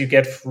increase you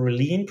get through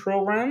lean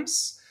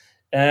programs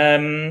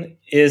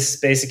is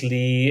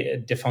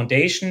basically the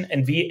foundation,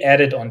 and we add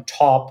it on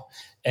top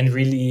and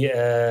really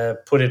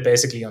put it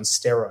basically on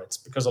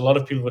steroids, because a lot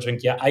of people would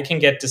think, yeah, I can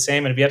get the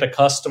same. And we had a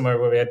customer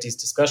where we had these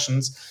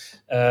discussions,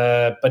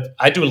 but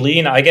I do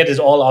lean, I get it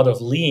all out of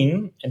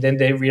lean. And then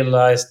they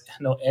realized,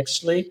 no,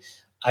 actually,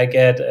 I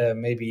get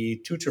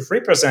maybe 2 to 3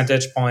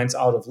 percentage points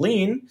out of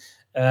lean,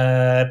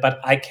 but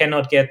I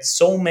cannot get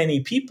so many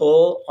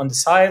people on the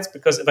sides,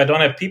 because if I don't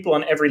have people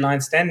on every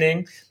line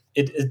standing,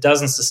 it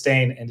doesn't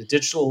sustain. And the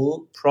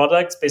digital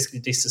products, basically,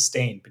 they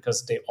sustain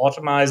because they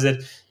automate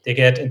it. They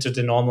get into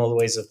the normal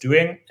ways of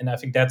doing. And I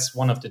think that's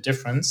one of the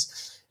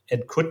difference.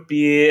 It could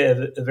be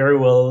a very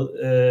well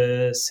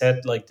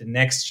said, like the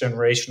next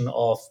generation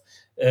of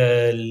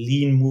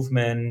lean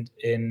movement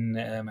in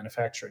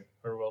manufacturing.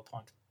 Very well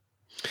pointed.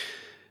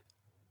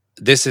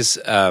 This is,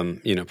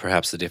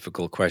 perhaps a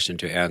difficult question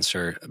to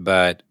answer,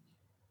 but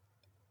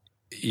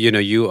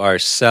you are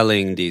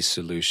selling these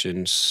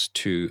solutions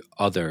to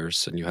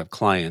others and you have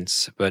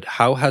clients, but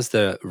how has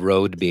the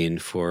road been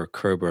for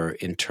Körber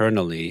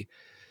internally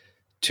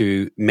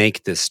to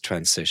make this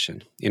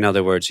transition? In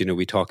other words,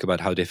 we talk about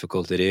how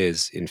difficult it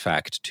is, in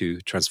fact, to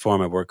transform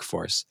a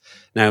workforce.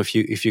 Now,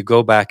 if you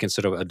go back and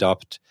sort of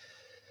adopt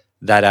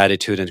that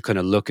attitude and kind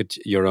of look at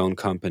your own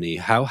company,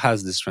 how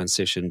has this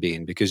transition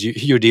been? Because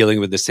you're dealing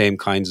with the same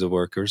kinds of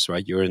workers,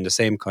 right? You're in the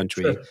same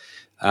country.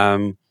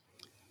 Sure.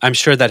 I'm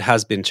sure that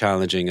has been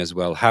challenging as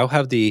well. How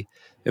have the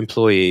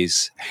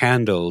employees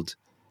handled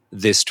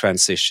this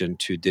transition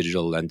to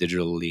digital and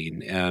digital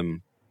lean?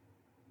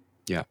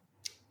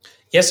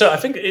 Yeah, so I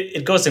think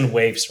it goes in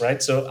waves,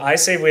 right? So I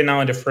say we're now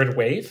in the third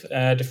wave.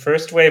 The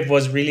first wave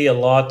was really a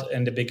lot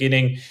in the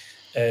beginning,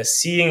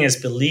 seeing is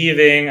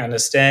believing,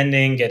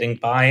 understanding, getting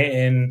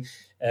buy-in,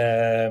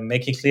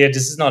 making clear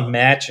this is not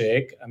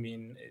magic. I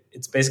mean,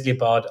 it's basically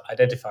about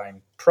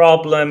identifying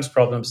problems.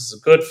 Problems is a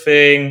good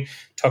thing.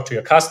 Talk to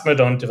your customer,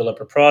 don't develop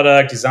a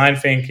product, design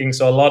thinking.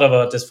 So a lot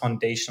of this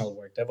foundational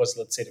work. That was,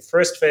 let's say, the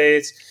first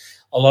phase.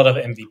 A lot of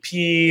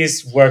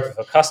MVPs, work with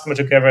a customer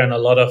together, and a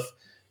lot of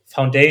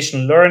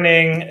foundation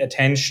learning,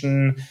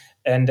 attention,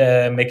 and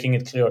making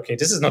it clear, okay,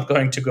 this is not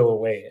going to go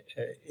away.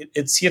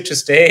 It's here to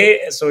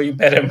stay, so you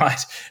better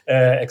might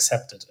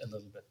accept it a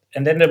little bit.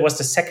 And then there was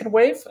the second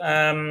wave,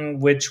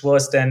 which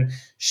was then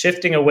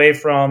shifting away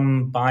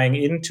from buying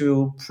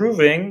into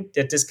proving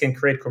that this can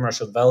create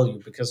commercial value,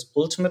 because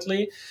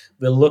ultimately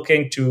we're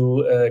looking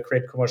to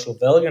create commercial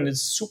value. And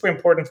it's super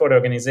important for the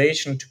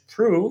organization to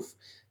prove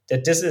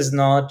that this is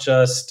not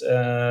just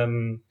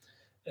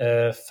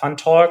fun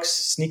talks,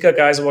 sneaker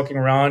guys walking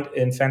around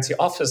in fancy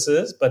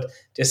offices, but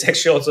there's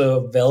actually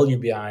also value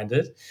behind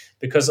it,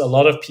 because a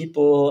lot of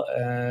people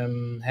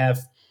have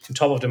on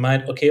top of the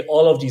mind, okay,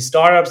 all of these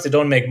startups, they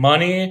don't make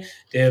money,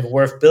 they're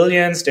worth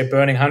billions, they're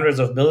burning hundreds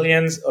of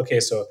millions. Okay,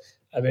 so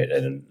I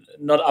mean,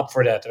 not up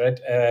for that, right?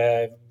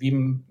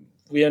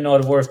 We are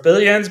not worth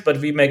billions, but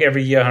we make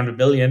every year 100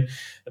 million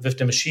with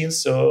the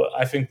machines. So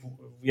I think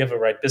we have a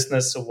right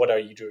business. So what are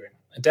you doing?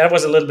 And that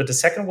was a little bit the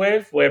second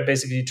wave, where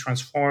basically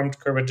transformed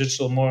Körber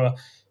Digital more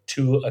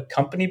to a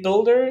company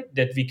builder,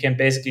 that we can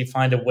basically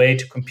find a way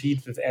to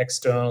compete with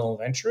external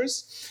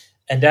ventures.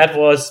 And that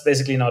was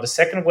basically now the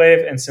second wave.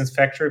 And since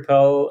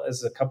FactoryPal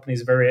as a company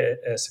is very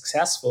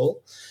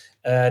successful,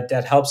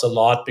 that helps a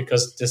lot,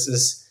 because this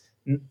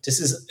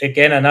is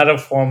again another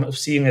form of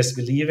seeing as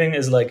believing,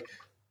 is like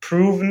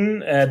proven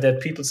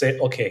that people say,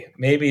 okay,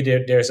 maybe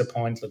there's a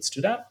point, let's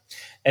do that.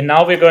 And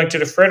now we're going to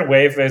the third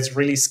wave, where it's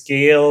really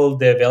scale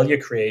the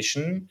value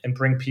creation and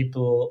bring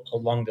people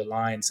along the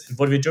lines. And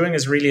what we're doing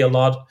is really a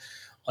lot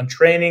on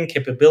training,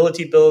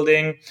 capability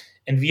building.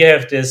 And we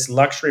have this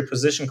luxury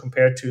position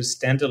compared to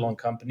standalone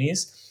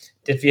companies,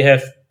 that we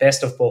have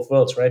best of both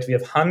worlds, right? We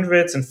have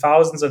hundreds and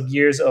thousands of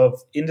years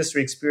of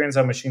industry experience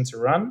our machines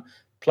run.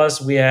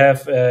 Plus we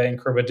have in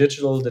Körber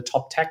Digital, the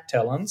top tech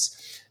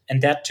talents.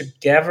 And that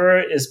together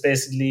is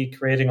basically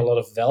creating a lot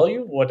of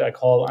value, what I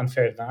call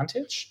unfair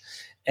advantage.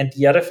 And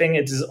the other thing,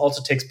 it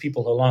also takes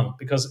people along,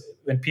 because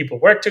when people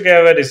work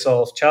together, they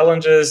solve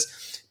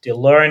challenges, they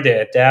learn, they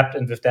adapt.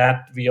 And with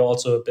that, we are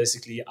also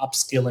basically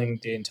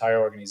upskilling the entire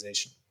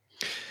organization.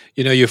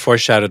 You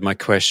foreshadowed my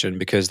question,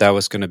 because that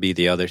was going to be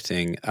the other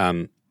thing.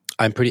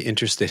 I'm pretty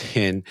interested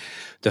in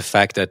the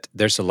fact that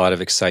there's a lot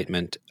of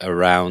excitement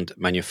around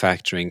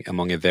manufacturing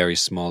among a very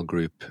small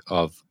group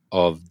of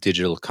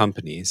digital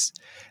companies.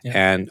 Yeah.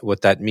 And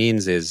what that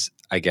means is,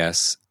 I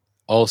guess,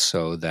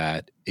 also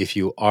that if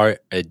you are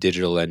a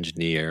digital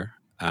engineer,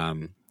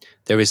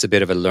 there is a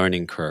bit of a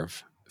learning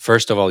curve.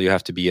 First of all, you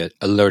have to be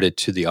alerted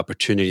to the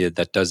opportunity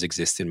that does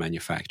exist in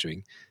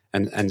manufacturing.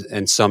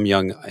 And some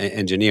young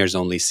engineers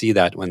only see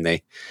that when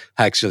they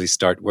actually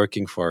start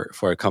working for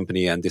a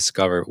company and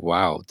discover,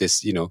 wow,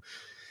 this,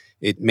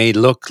 it may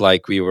look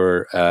like we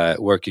were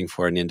working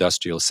for an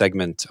industrial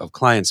segment of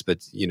clients,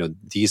 but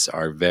these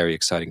are very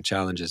exciting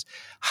challenges.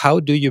 How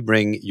do you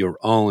bring your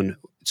own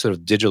sort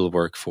of digital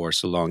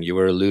workforce along? You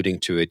were alluding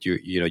to it.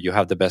 You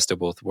have the best of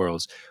both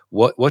worlds.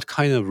 What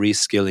kind of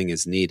reskilling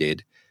is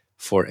needed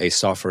for a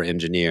software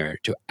engineer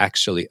to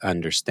actually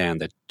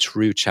understand the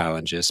true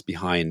challenges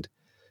behind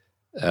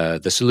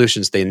the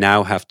solutions they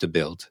now have to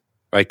build,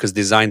 right? Because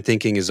design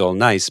thinking is all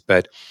nice,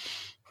 but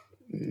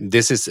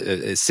this is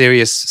a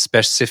serious,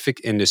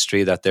 specific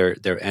industry that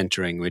they're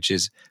entering, which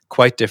is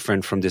quite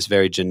different from this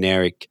very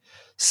generic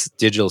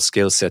digital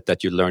skill set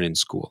that you learn in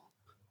school.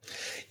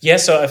 Yeah,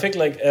 so I think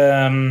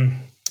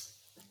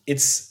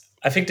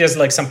I think there's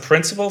like some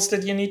principles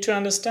that you need to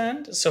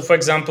understand. So, for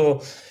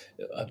example,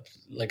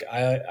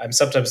 I'm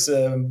sometimes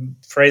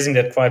phrasing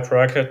that quite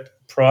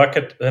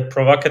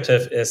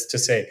provocative is to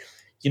say,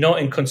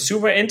 in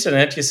consumer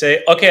internet, you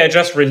say, okay, I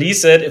just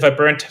release it. If I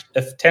burn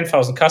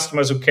 10,000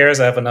 customers, who cares?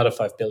 I have another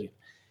 5 billion.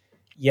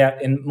 Yeah,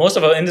 in most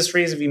of our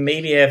industries, we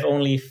maybe have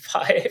only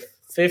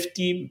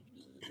 50,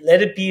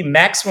 let it be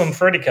maximum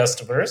 30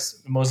 customers,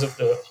 most of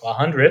the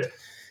 100.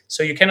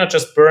 So you cannot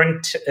just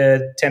burn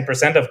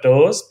 10% of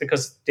those,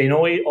 because they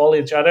know all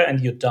each other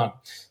and you're done.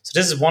 So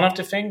this is one of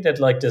the things that,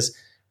 like, this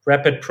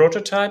rapid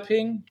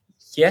prototyping,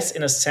 yes,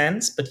 in a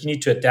sense, but you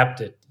need to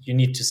adapt it. You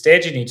need to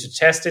stage it, you need to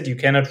test it. You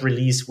cannot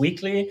release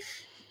weekly.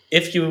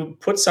 If you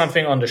put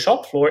something on the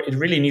shop floor, it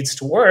really needs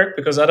to work,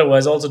 because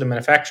otherwise also the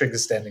manufacturing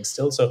is standing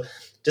still. So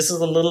this is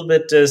a little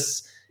bit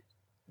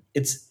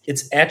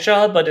it's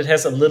agile, but it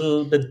has a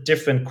little bit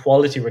different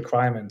quality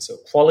requirements. So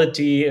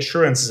quality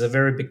assurance is a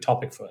very big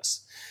topic for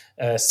us.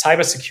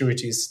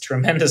 Cybersecurity is a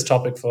tremendous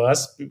topic for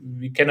us.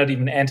 We cannot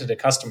even enter the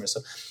customer. So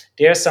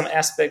there are some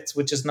aspects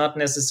which is not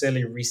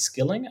necessarily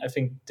reskilling. I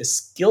think the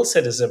skill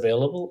set is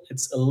available.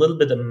 It's a little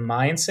bit a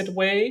mindset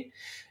way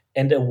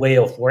and a way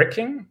of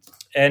working.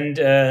 And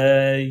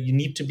you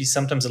need to be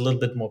sometimes a little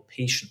bit more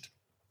patient.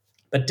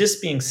 But this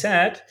being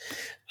said,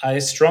 I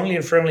strongly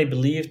and firmly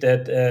believe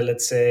that,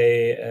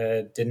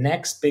 the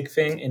next big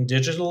thing in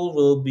digital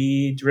will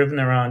be driven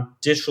around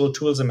digital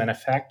tools and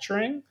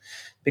manufacturing.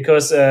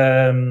 Because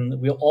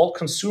we're all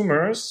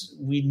consumers,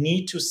 we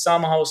need to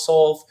somehow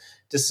solve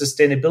the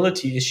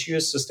sustainability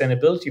issues,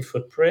 sustainability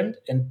footprint.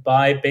 And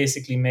by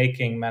basically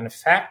making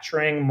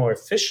manufacturing more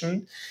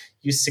efficient,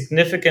 you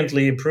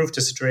significantly improve the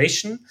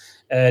situation,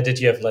 that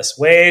you have less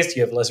waste,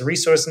 you have less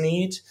resource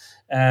need,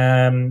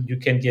 you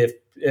can give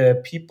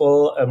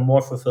people a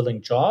more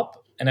fulfilling job.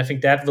 And I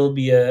think that will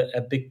be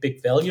a big,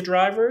 big value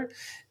driver.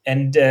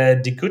 And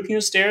the good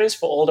news there is,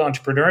 for all the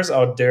entrepreneurs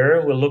out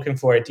there who are looking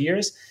for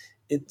ideas,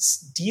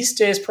 it's these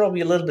days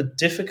probably a little bit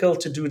difficult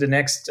to do the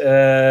next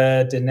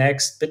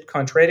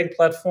Bitcoin trading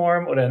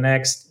platform or the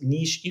next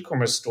niche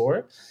e-commerce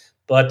store.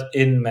 But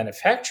in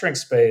manufacturing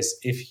space,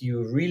 if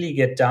you really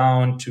get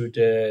down to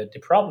the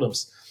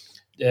problems,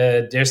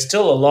 there's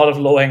still a lot of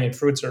low-hanging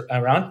fruits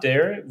around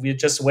there. We're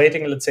just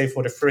waiting, let's say,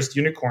 for the first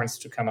unicorns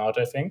to come out,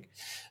 I think.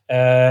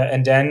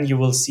 And then you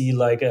will see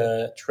like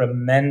a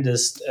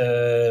tremendous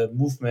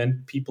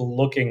movement, people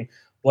looking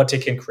what they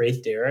can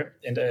create there.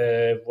 And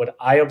what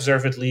I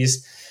observe, at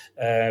least,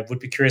 would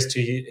be curious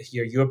to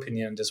hear your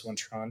opinion on this one,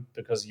 Trond,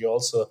 because you're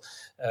also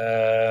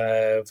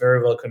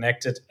very well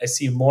connected. I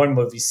see more and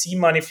more VC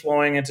money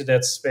flowing into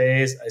that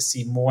space. I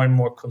see more and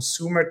more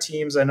consumer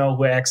teams I know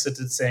who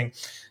exited saying,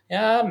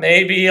 yeah,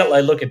 maybe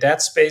I look at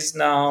that space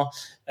now.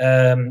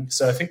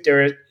 So I think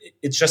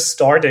it's just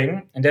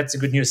starting, and that's the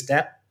good news.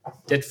 That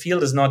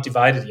field is not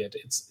divided yet.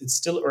 It's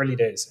still early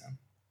days.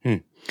 Yeah.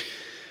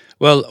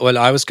 Well,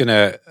 I was going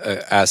to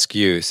ask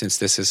you, since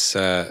this is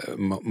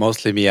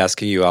mostly me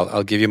asking you.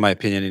 I'll give you my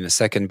opinion in a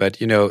second, but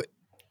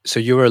so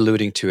you were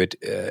alluding to it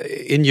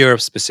in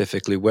Europe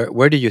specifically.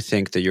 Where do you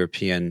think the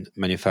European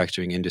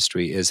manufacturing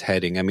industry is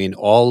heading? I mean,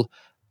 all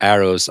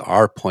arrows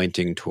are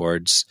pointing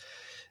towards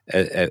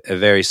a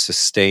very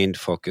sustained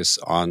focus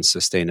on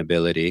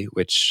sustainability,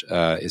 which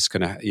is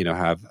going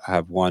to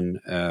have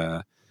one.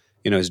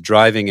 Is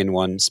driving in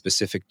one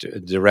specific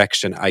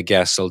direction, I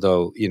guess,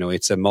 although,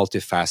 it's a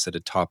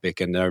multifaceted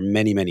topic and there are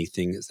many, many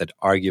things that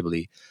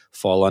arguably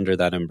fall under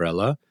that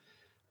umbrella.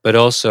 But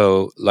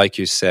also, like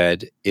you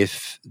said,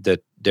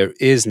 there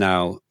is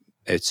now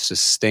a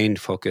sustained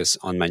focus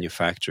on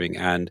manufacturing,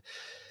 and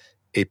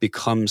it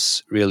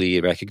becomes really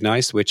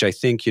recognized, which I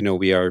think,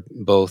 we are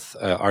both,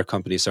 our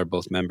companies are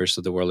both members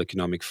of the World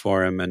Economic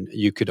Forum. And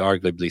you could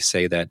arguably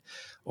say that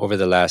over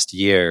the last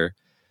year,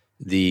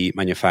 the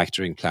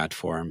manufacturing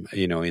platform,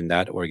 in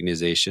that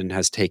organization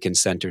has taken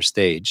center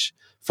stage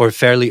for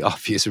fairly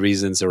obvious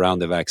reasons around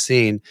the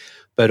vaccine,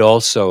 but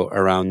also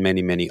around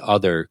many, many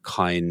other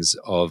kinds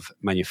of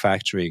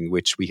manufacturing,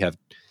 which we have,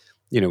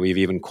 we've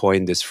even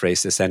coined this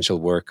phrase essential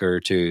worker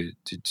to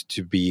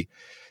be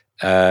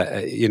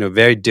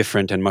very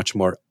different and much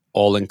more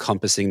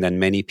all-encompassing than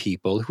many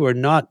people who are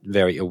not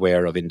very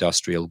aware of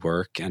industrial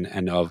work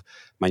and of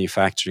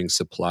manufacturing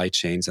supply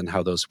chains and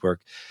how those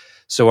work.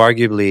 So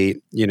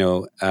arguably,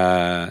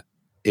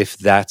 if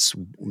that's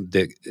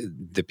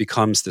that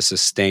becomes the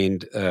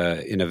sustained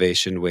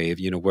innovation wave,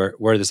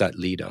 where does that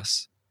lead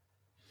us?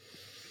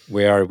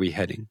 Where are we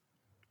heading?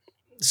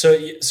 So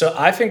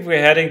I think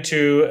we're heading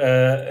to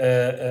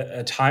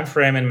a time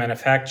frame in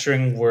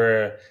manufacturing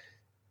where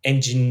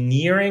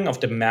engineering of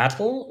the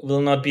metal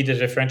will not be the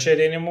differentiator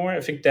anymore. I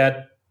think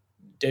that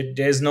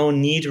there's no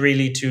need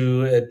really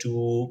to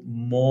do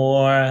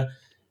more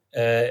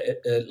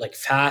like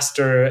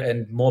faster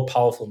and more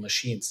powerful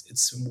machines.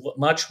 It's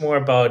much more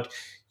about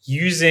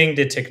using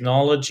the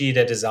technology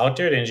that is out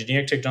there, the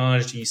engineering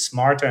technology,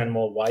 smarter and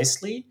more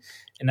wisely.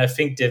 And I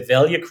think the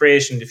value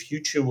creation in the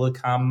future will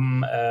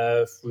come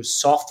through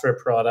software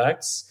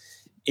products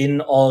in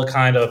all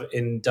kind of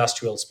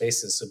industrial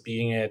spaces. So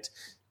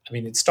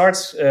it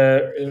starts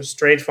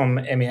straight from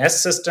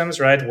MES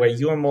systems, right, where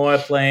you are more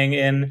playing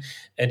in.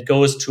 It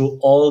goes to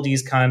all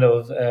these kind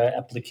of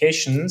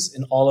applications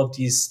in all of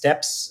these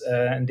steps,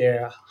 and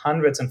there are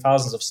hundreds and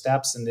thousands of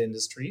steps in the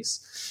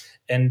industries.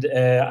 And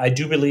I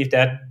do believe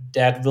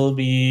that will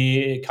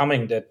be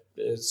coming, that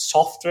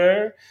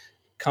software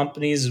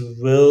companies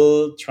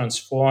will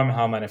transform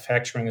how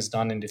manufacturing is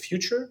done in the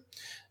future.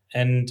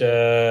 And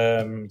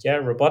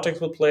robotics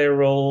will play a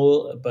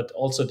role, but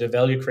also the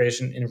value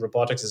creation in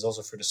robotics is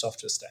also through the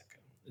software stack.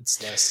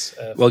 It's less.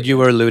 Well, you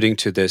were alluding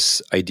to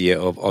this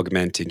idea of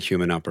augmenting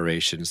human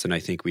operations, and I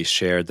think we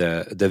share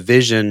the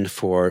vision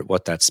for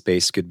what that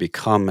space could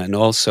become. And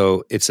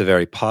also, it's a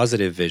very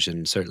positive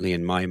vision, certainly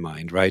in my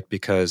mind, right?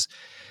 Because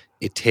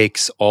it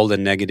takes all the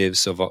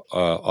negatives of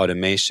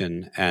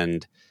automation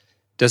and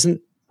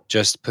doesn't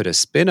just put a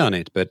spin on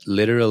it, but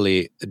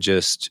literally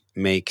just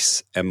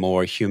makes a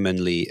more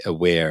humanly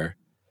aware,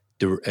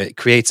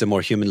 creates a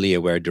more humanly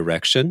aware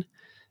direction,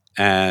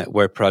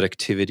 where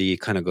productivity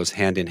kind of goes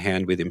hand in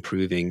hand with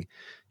improving,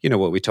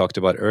 what we talked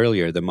about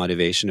earlier, the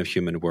motivation of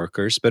human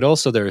workers, but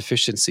also their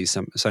efficiency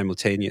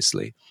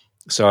simultaneously.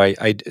 So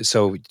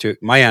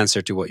my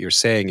answer to what you're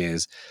saying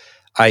is,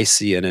 I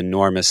see an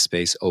enormous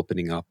space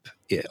opening up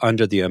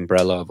under the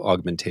umbrella of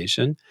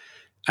augmentation.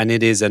 And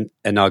it is an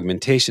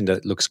augmentation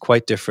that looks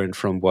quite different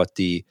from what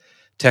the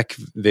tech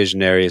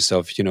visionaries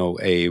of,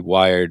 a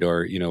Wired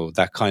or,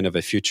 that kind of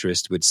a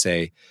futurist would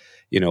say,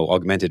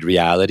 augmented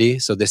reality.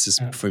 So this is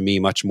for me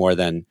much more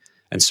than,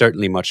 and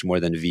certainly much more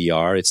than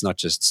VR. It's not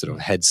just sort of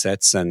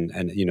headsets and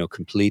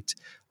complete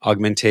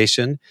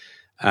augmentation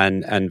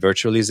and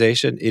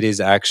virtualization. It is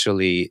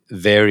actually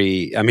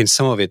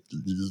some of it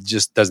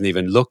just doesn't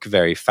even look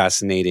very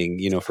fascinating,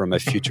 from a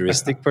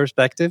futuristic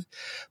perspective,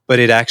 but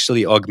it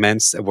actually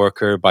augments a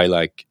worker by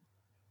like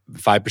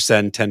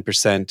 5%,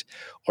 10%,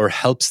 or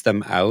helps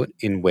them out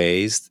in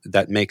ways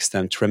that makes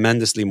them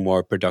tremendously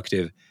more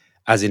productive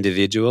as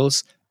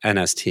individuals and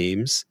as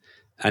teams.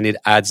 And it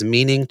adds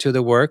meaning to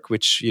the work,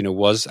 which,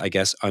 was, I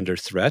guess, under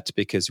threat,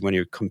 because when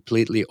you're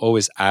completely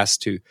always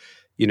asked to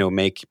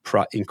make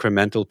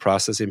incremental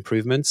process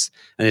improvements,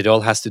 and it all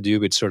has to do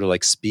with sort of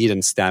like speed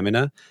and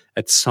stamina.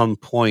 At some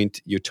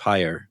point, you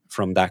tire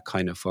from that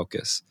kind of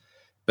focus.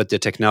 But the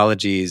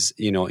technologies,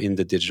 in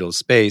the digital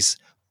space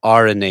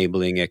are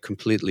enabling a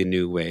completely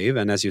new wave.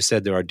 And as you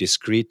said, there are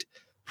discrete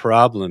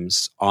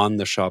problems on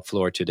the shop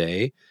floor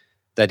today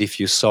that if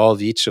you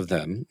solve each of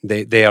them,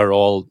 they are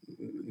all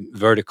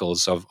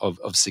verticals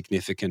of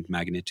significant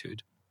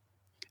magnitude.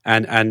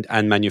 And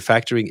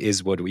manufacturing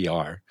is what we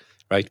are,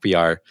 right?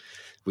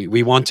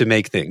 We want to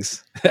make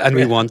things and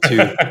we want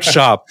to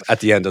shop at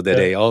the end of the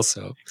day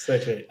also.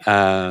 Exactly.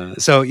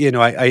 So,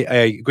 I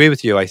agree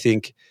with you. I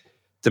think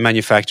the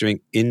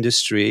manufacturing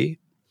industry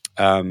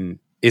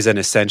is an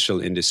essential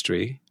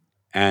industry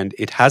and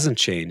it hasn't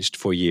changed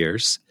for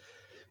years.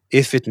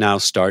 If it now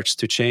starts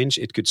to change,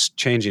 it could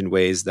change in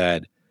ways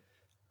that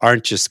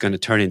aren't just going to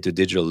turn into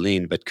digital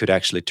lean, but could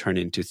actually turn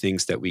into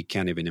things that we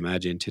can't even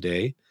imagine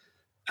today.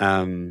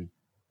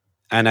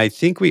 And I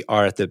think we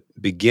are at the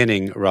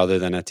beginning rather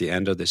than at the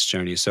end of this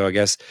journey. So I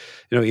guess,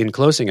 in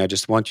closing, I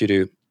just want you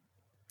to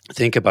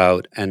think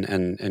about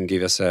and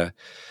give us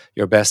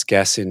your best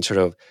guess in sort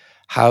of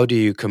how do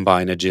you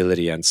combine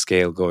agility and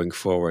scale going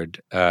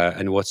forward?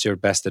 And what's your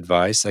best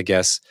advice, I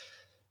guess,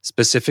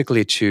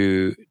 specifically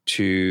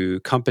to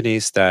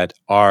companies that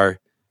are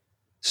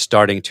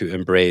starting to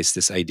embrace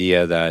this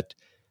idea that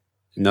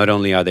not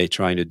only are they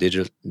trying to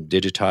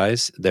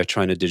digitize, they're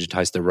trying to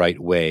digitize the right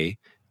way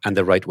and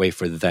the right way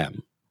for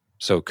them.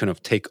 So kind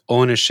of take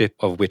ownership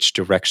of which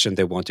direction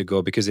they want to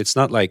go, because it's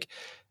not like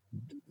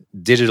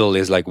digital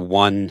is like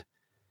one,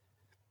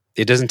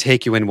 it doesn't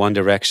take you in one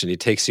direction. It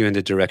takes you in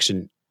the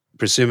direction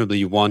presumably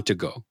you want to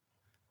go.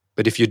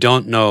 But if you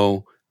don't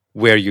know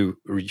where you're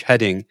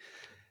heading,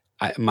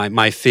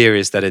 my fear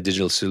is that a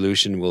digital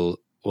solution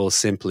will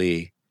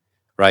simply,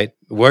 right?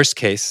 Worst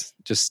case,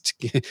 just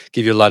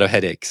give you a lot of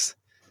headaches.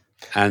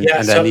 And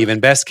then even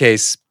best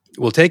case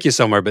will take you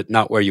somewhere, but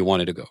not where you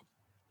wanted to go.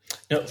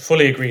 No,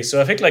 fully agree.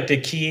 So I think like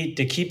the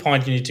key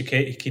point you need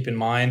to keep in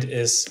mind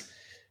is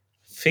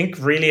think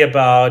really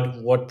about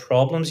what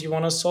problems you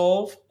want to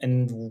solve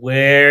and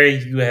where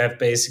you have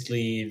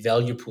basically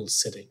value pools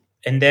sitting,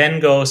 and then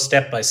go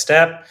step by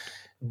step.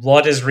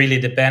 What is really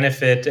the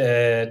benefit,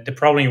 the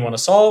problem you want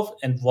to solve,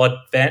 and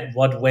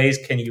what ways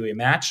can you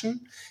imagine,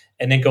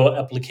 and then go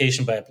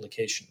application by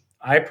application.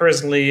 I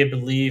personally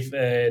believe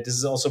this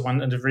is also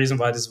one of the reasons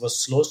why this was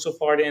slow so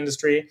far in the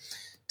industry.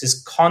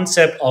 This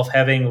concept of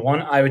having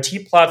one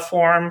IoT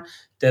platform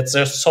that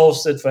just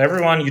solves it for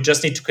everyone. You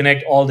just need to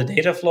connect all the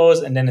data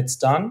flows and then it's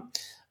done.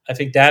 I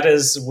think that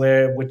is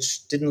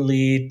which didn't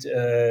lead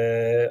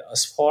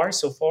us far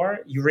so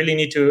far. You really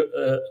need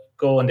to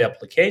go on the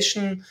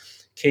application,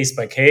 case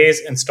by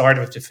case, and start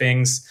with the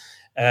things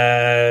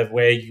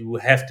where you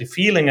have the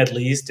feeling at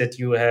least that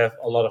you have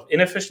a lot of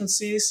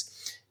inefficiencies,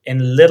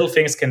 and little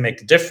things can make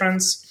the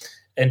difference.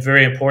 And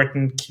very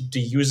important, keep the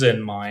user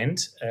in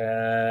mind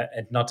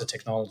and not the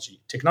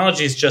technology.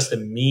 Technology is just a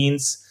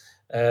means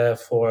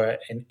for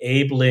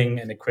enabling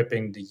and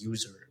equipping the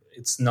user.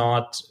 It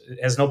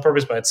has no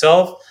purpose by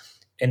itself.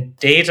 And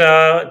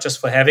data,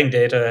 just for having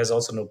data, has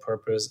also no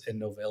purpose and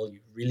no value.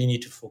 You really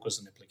need to focus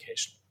on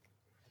application.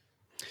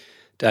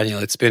 Daniel,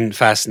 it's been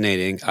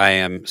fascinating. I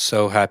am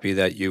so happy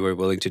that you were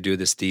willing to do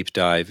this deep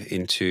dive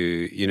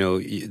into,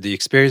 the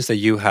experience that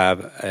you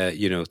have,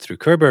 through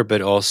Kerber,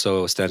 but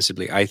also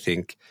ostensibly, I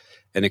think,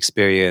 an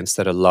experience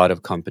that a lot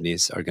of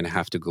companies are going to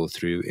have to go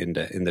through in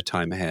the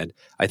time ahead.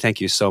 I thank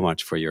you so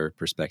much for your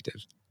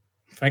perspective.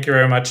 Thank you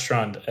very much,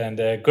 Trond, and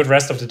good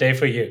rest of the day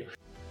for you.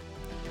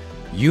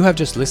 You have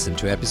just listened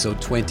to episode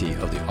 20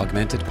 of the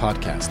Augmented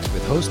Podcast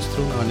with host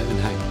Trond Arne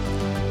Undheim.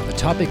 The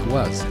topic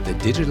was the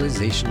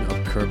digitalization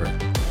of Kerber.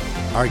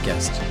 Our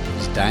guest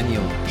was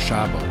Daniel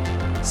Szabo,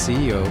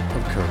 CEO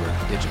of Kerber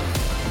Digital.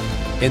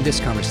 In this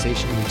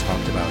conversation, we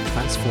talked about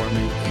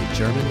transforming a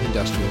German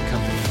industrial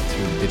company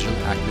through digital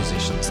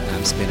acquisitions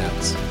and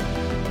spin-outs.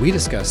 We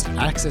discussed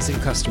accessing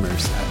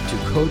customers to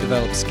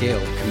co-develop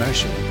scale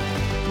commercially,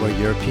 where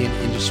European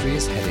industry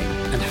is heading,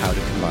 and how to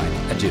combine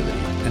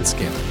agility and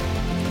scale.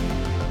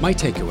 My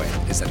takeaway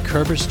is that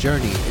Kerber's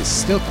journey is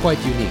still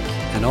quite unique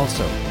and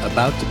also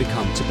about to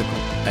become typical,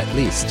 at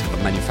least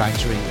of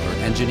manufacturing or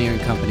engineering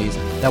companies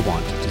that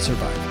want to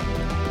survive.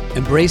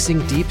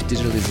 Embracing deep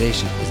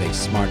digitalization is a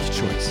smart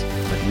choice,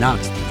 but not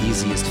the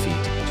easiest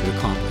feat to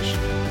accomplish.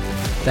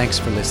 Thanks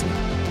for listening.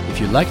 If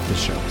you liked the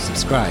show,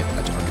 subscribe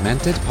at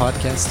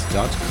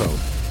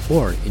augmentedpodcast.co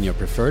or in your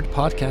preferred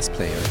podcast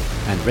player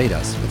and rate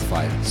us with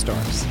 5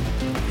 stars.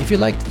 If you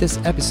liked this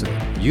episode,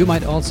 you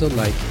might also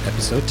like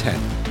episode 10,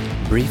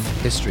 Brief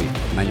History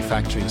of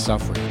Manufacturing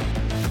Software,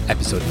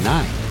 episode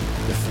 9,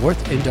 The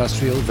Fourth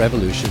Industrial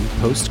Revolution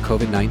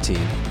Post-COVID-19,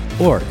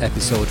 or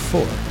episode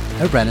 4,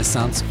 A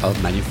Renaissance of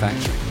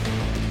Manufacturing.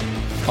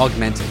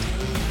 Augmented.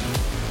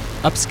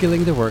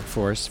 Upskilling the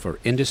workforce for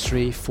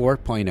Industry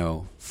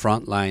 4.0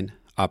 frontline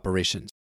operations.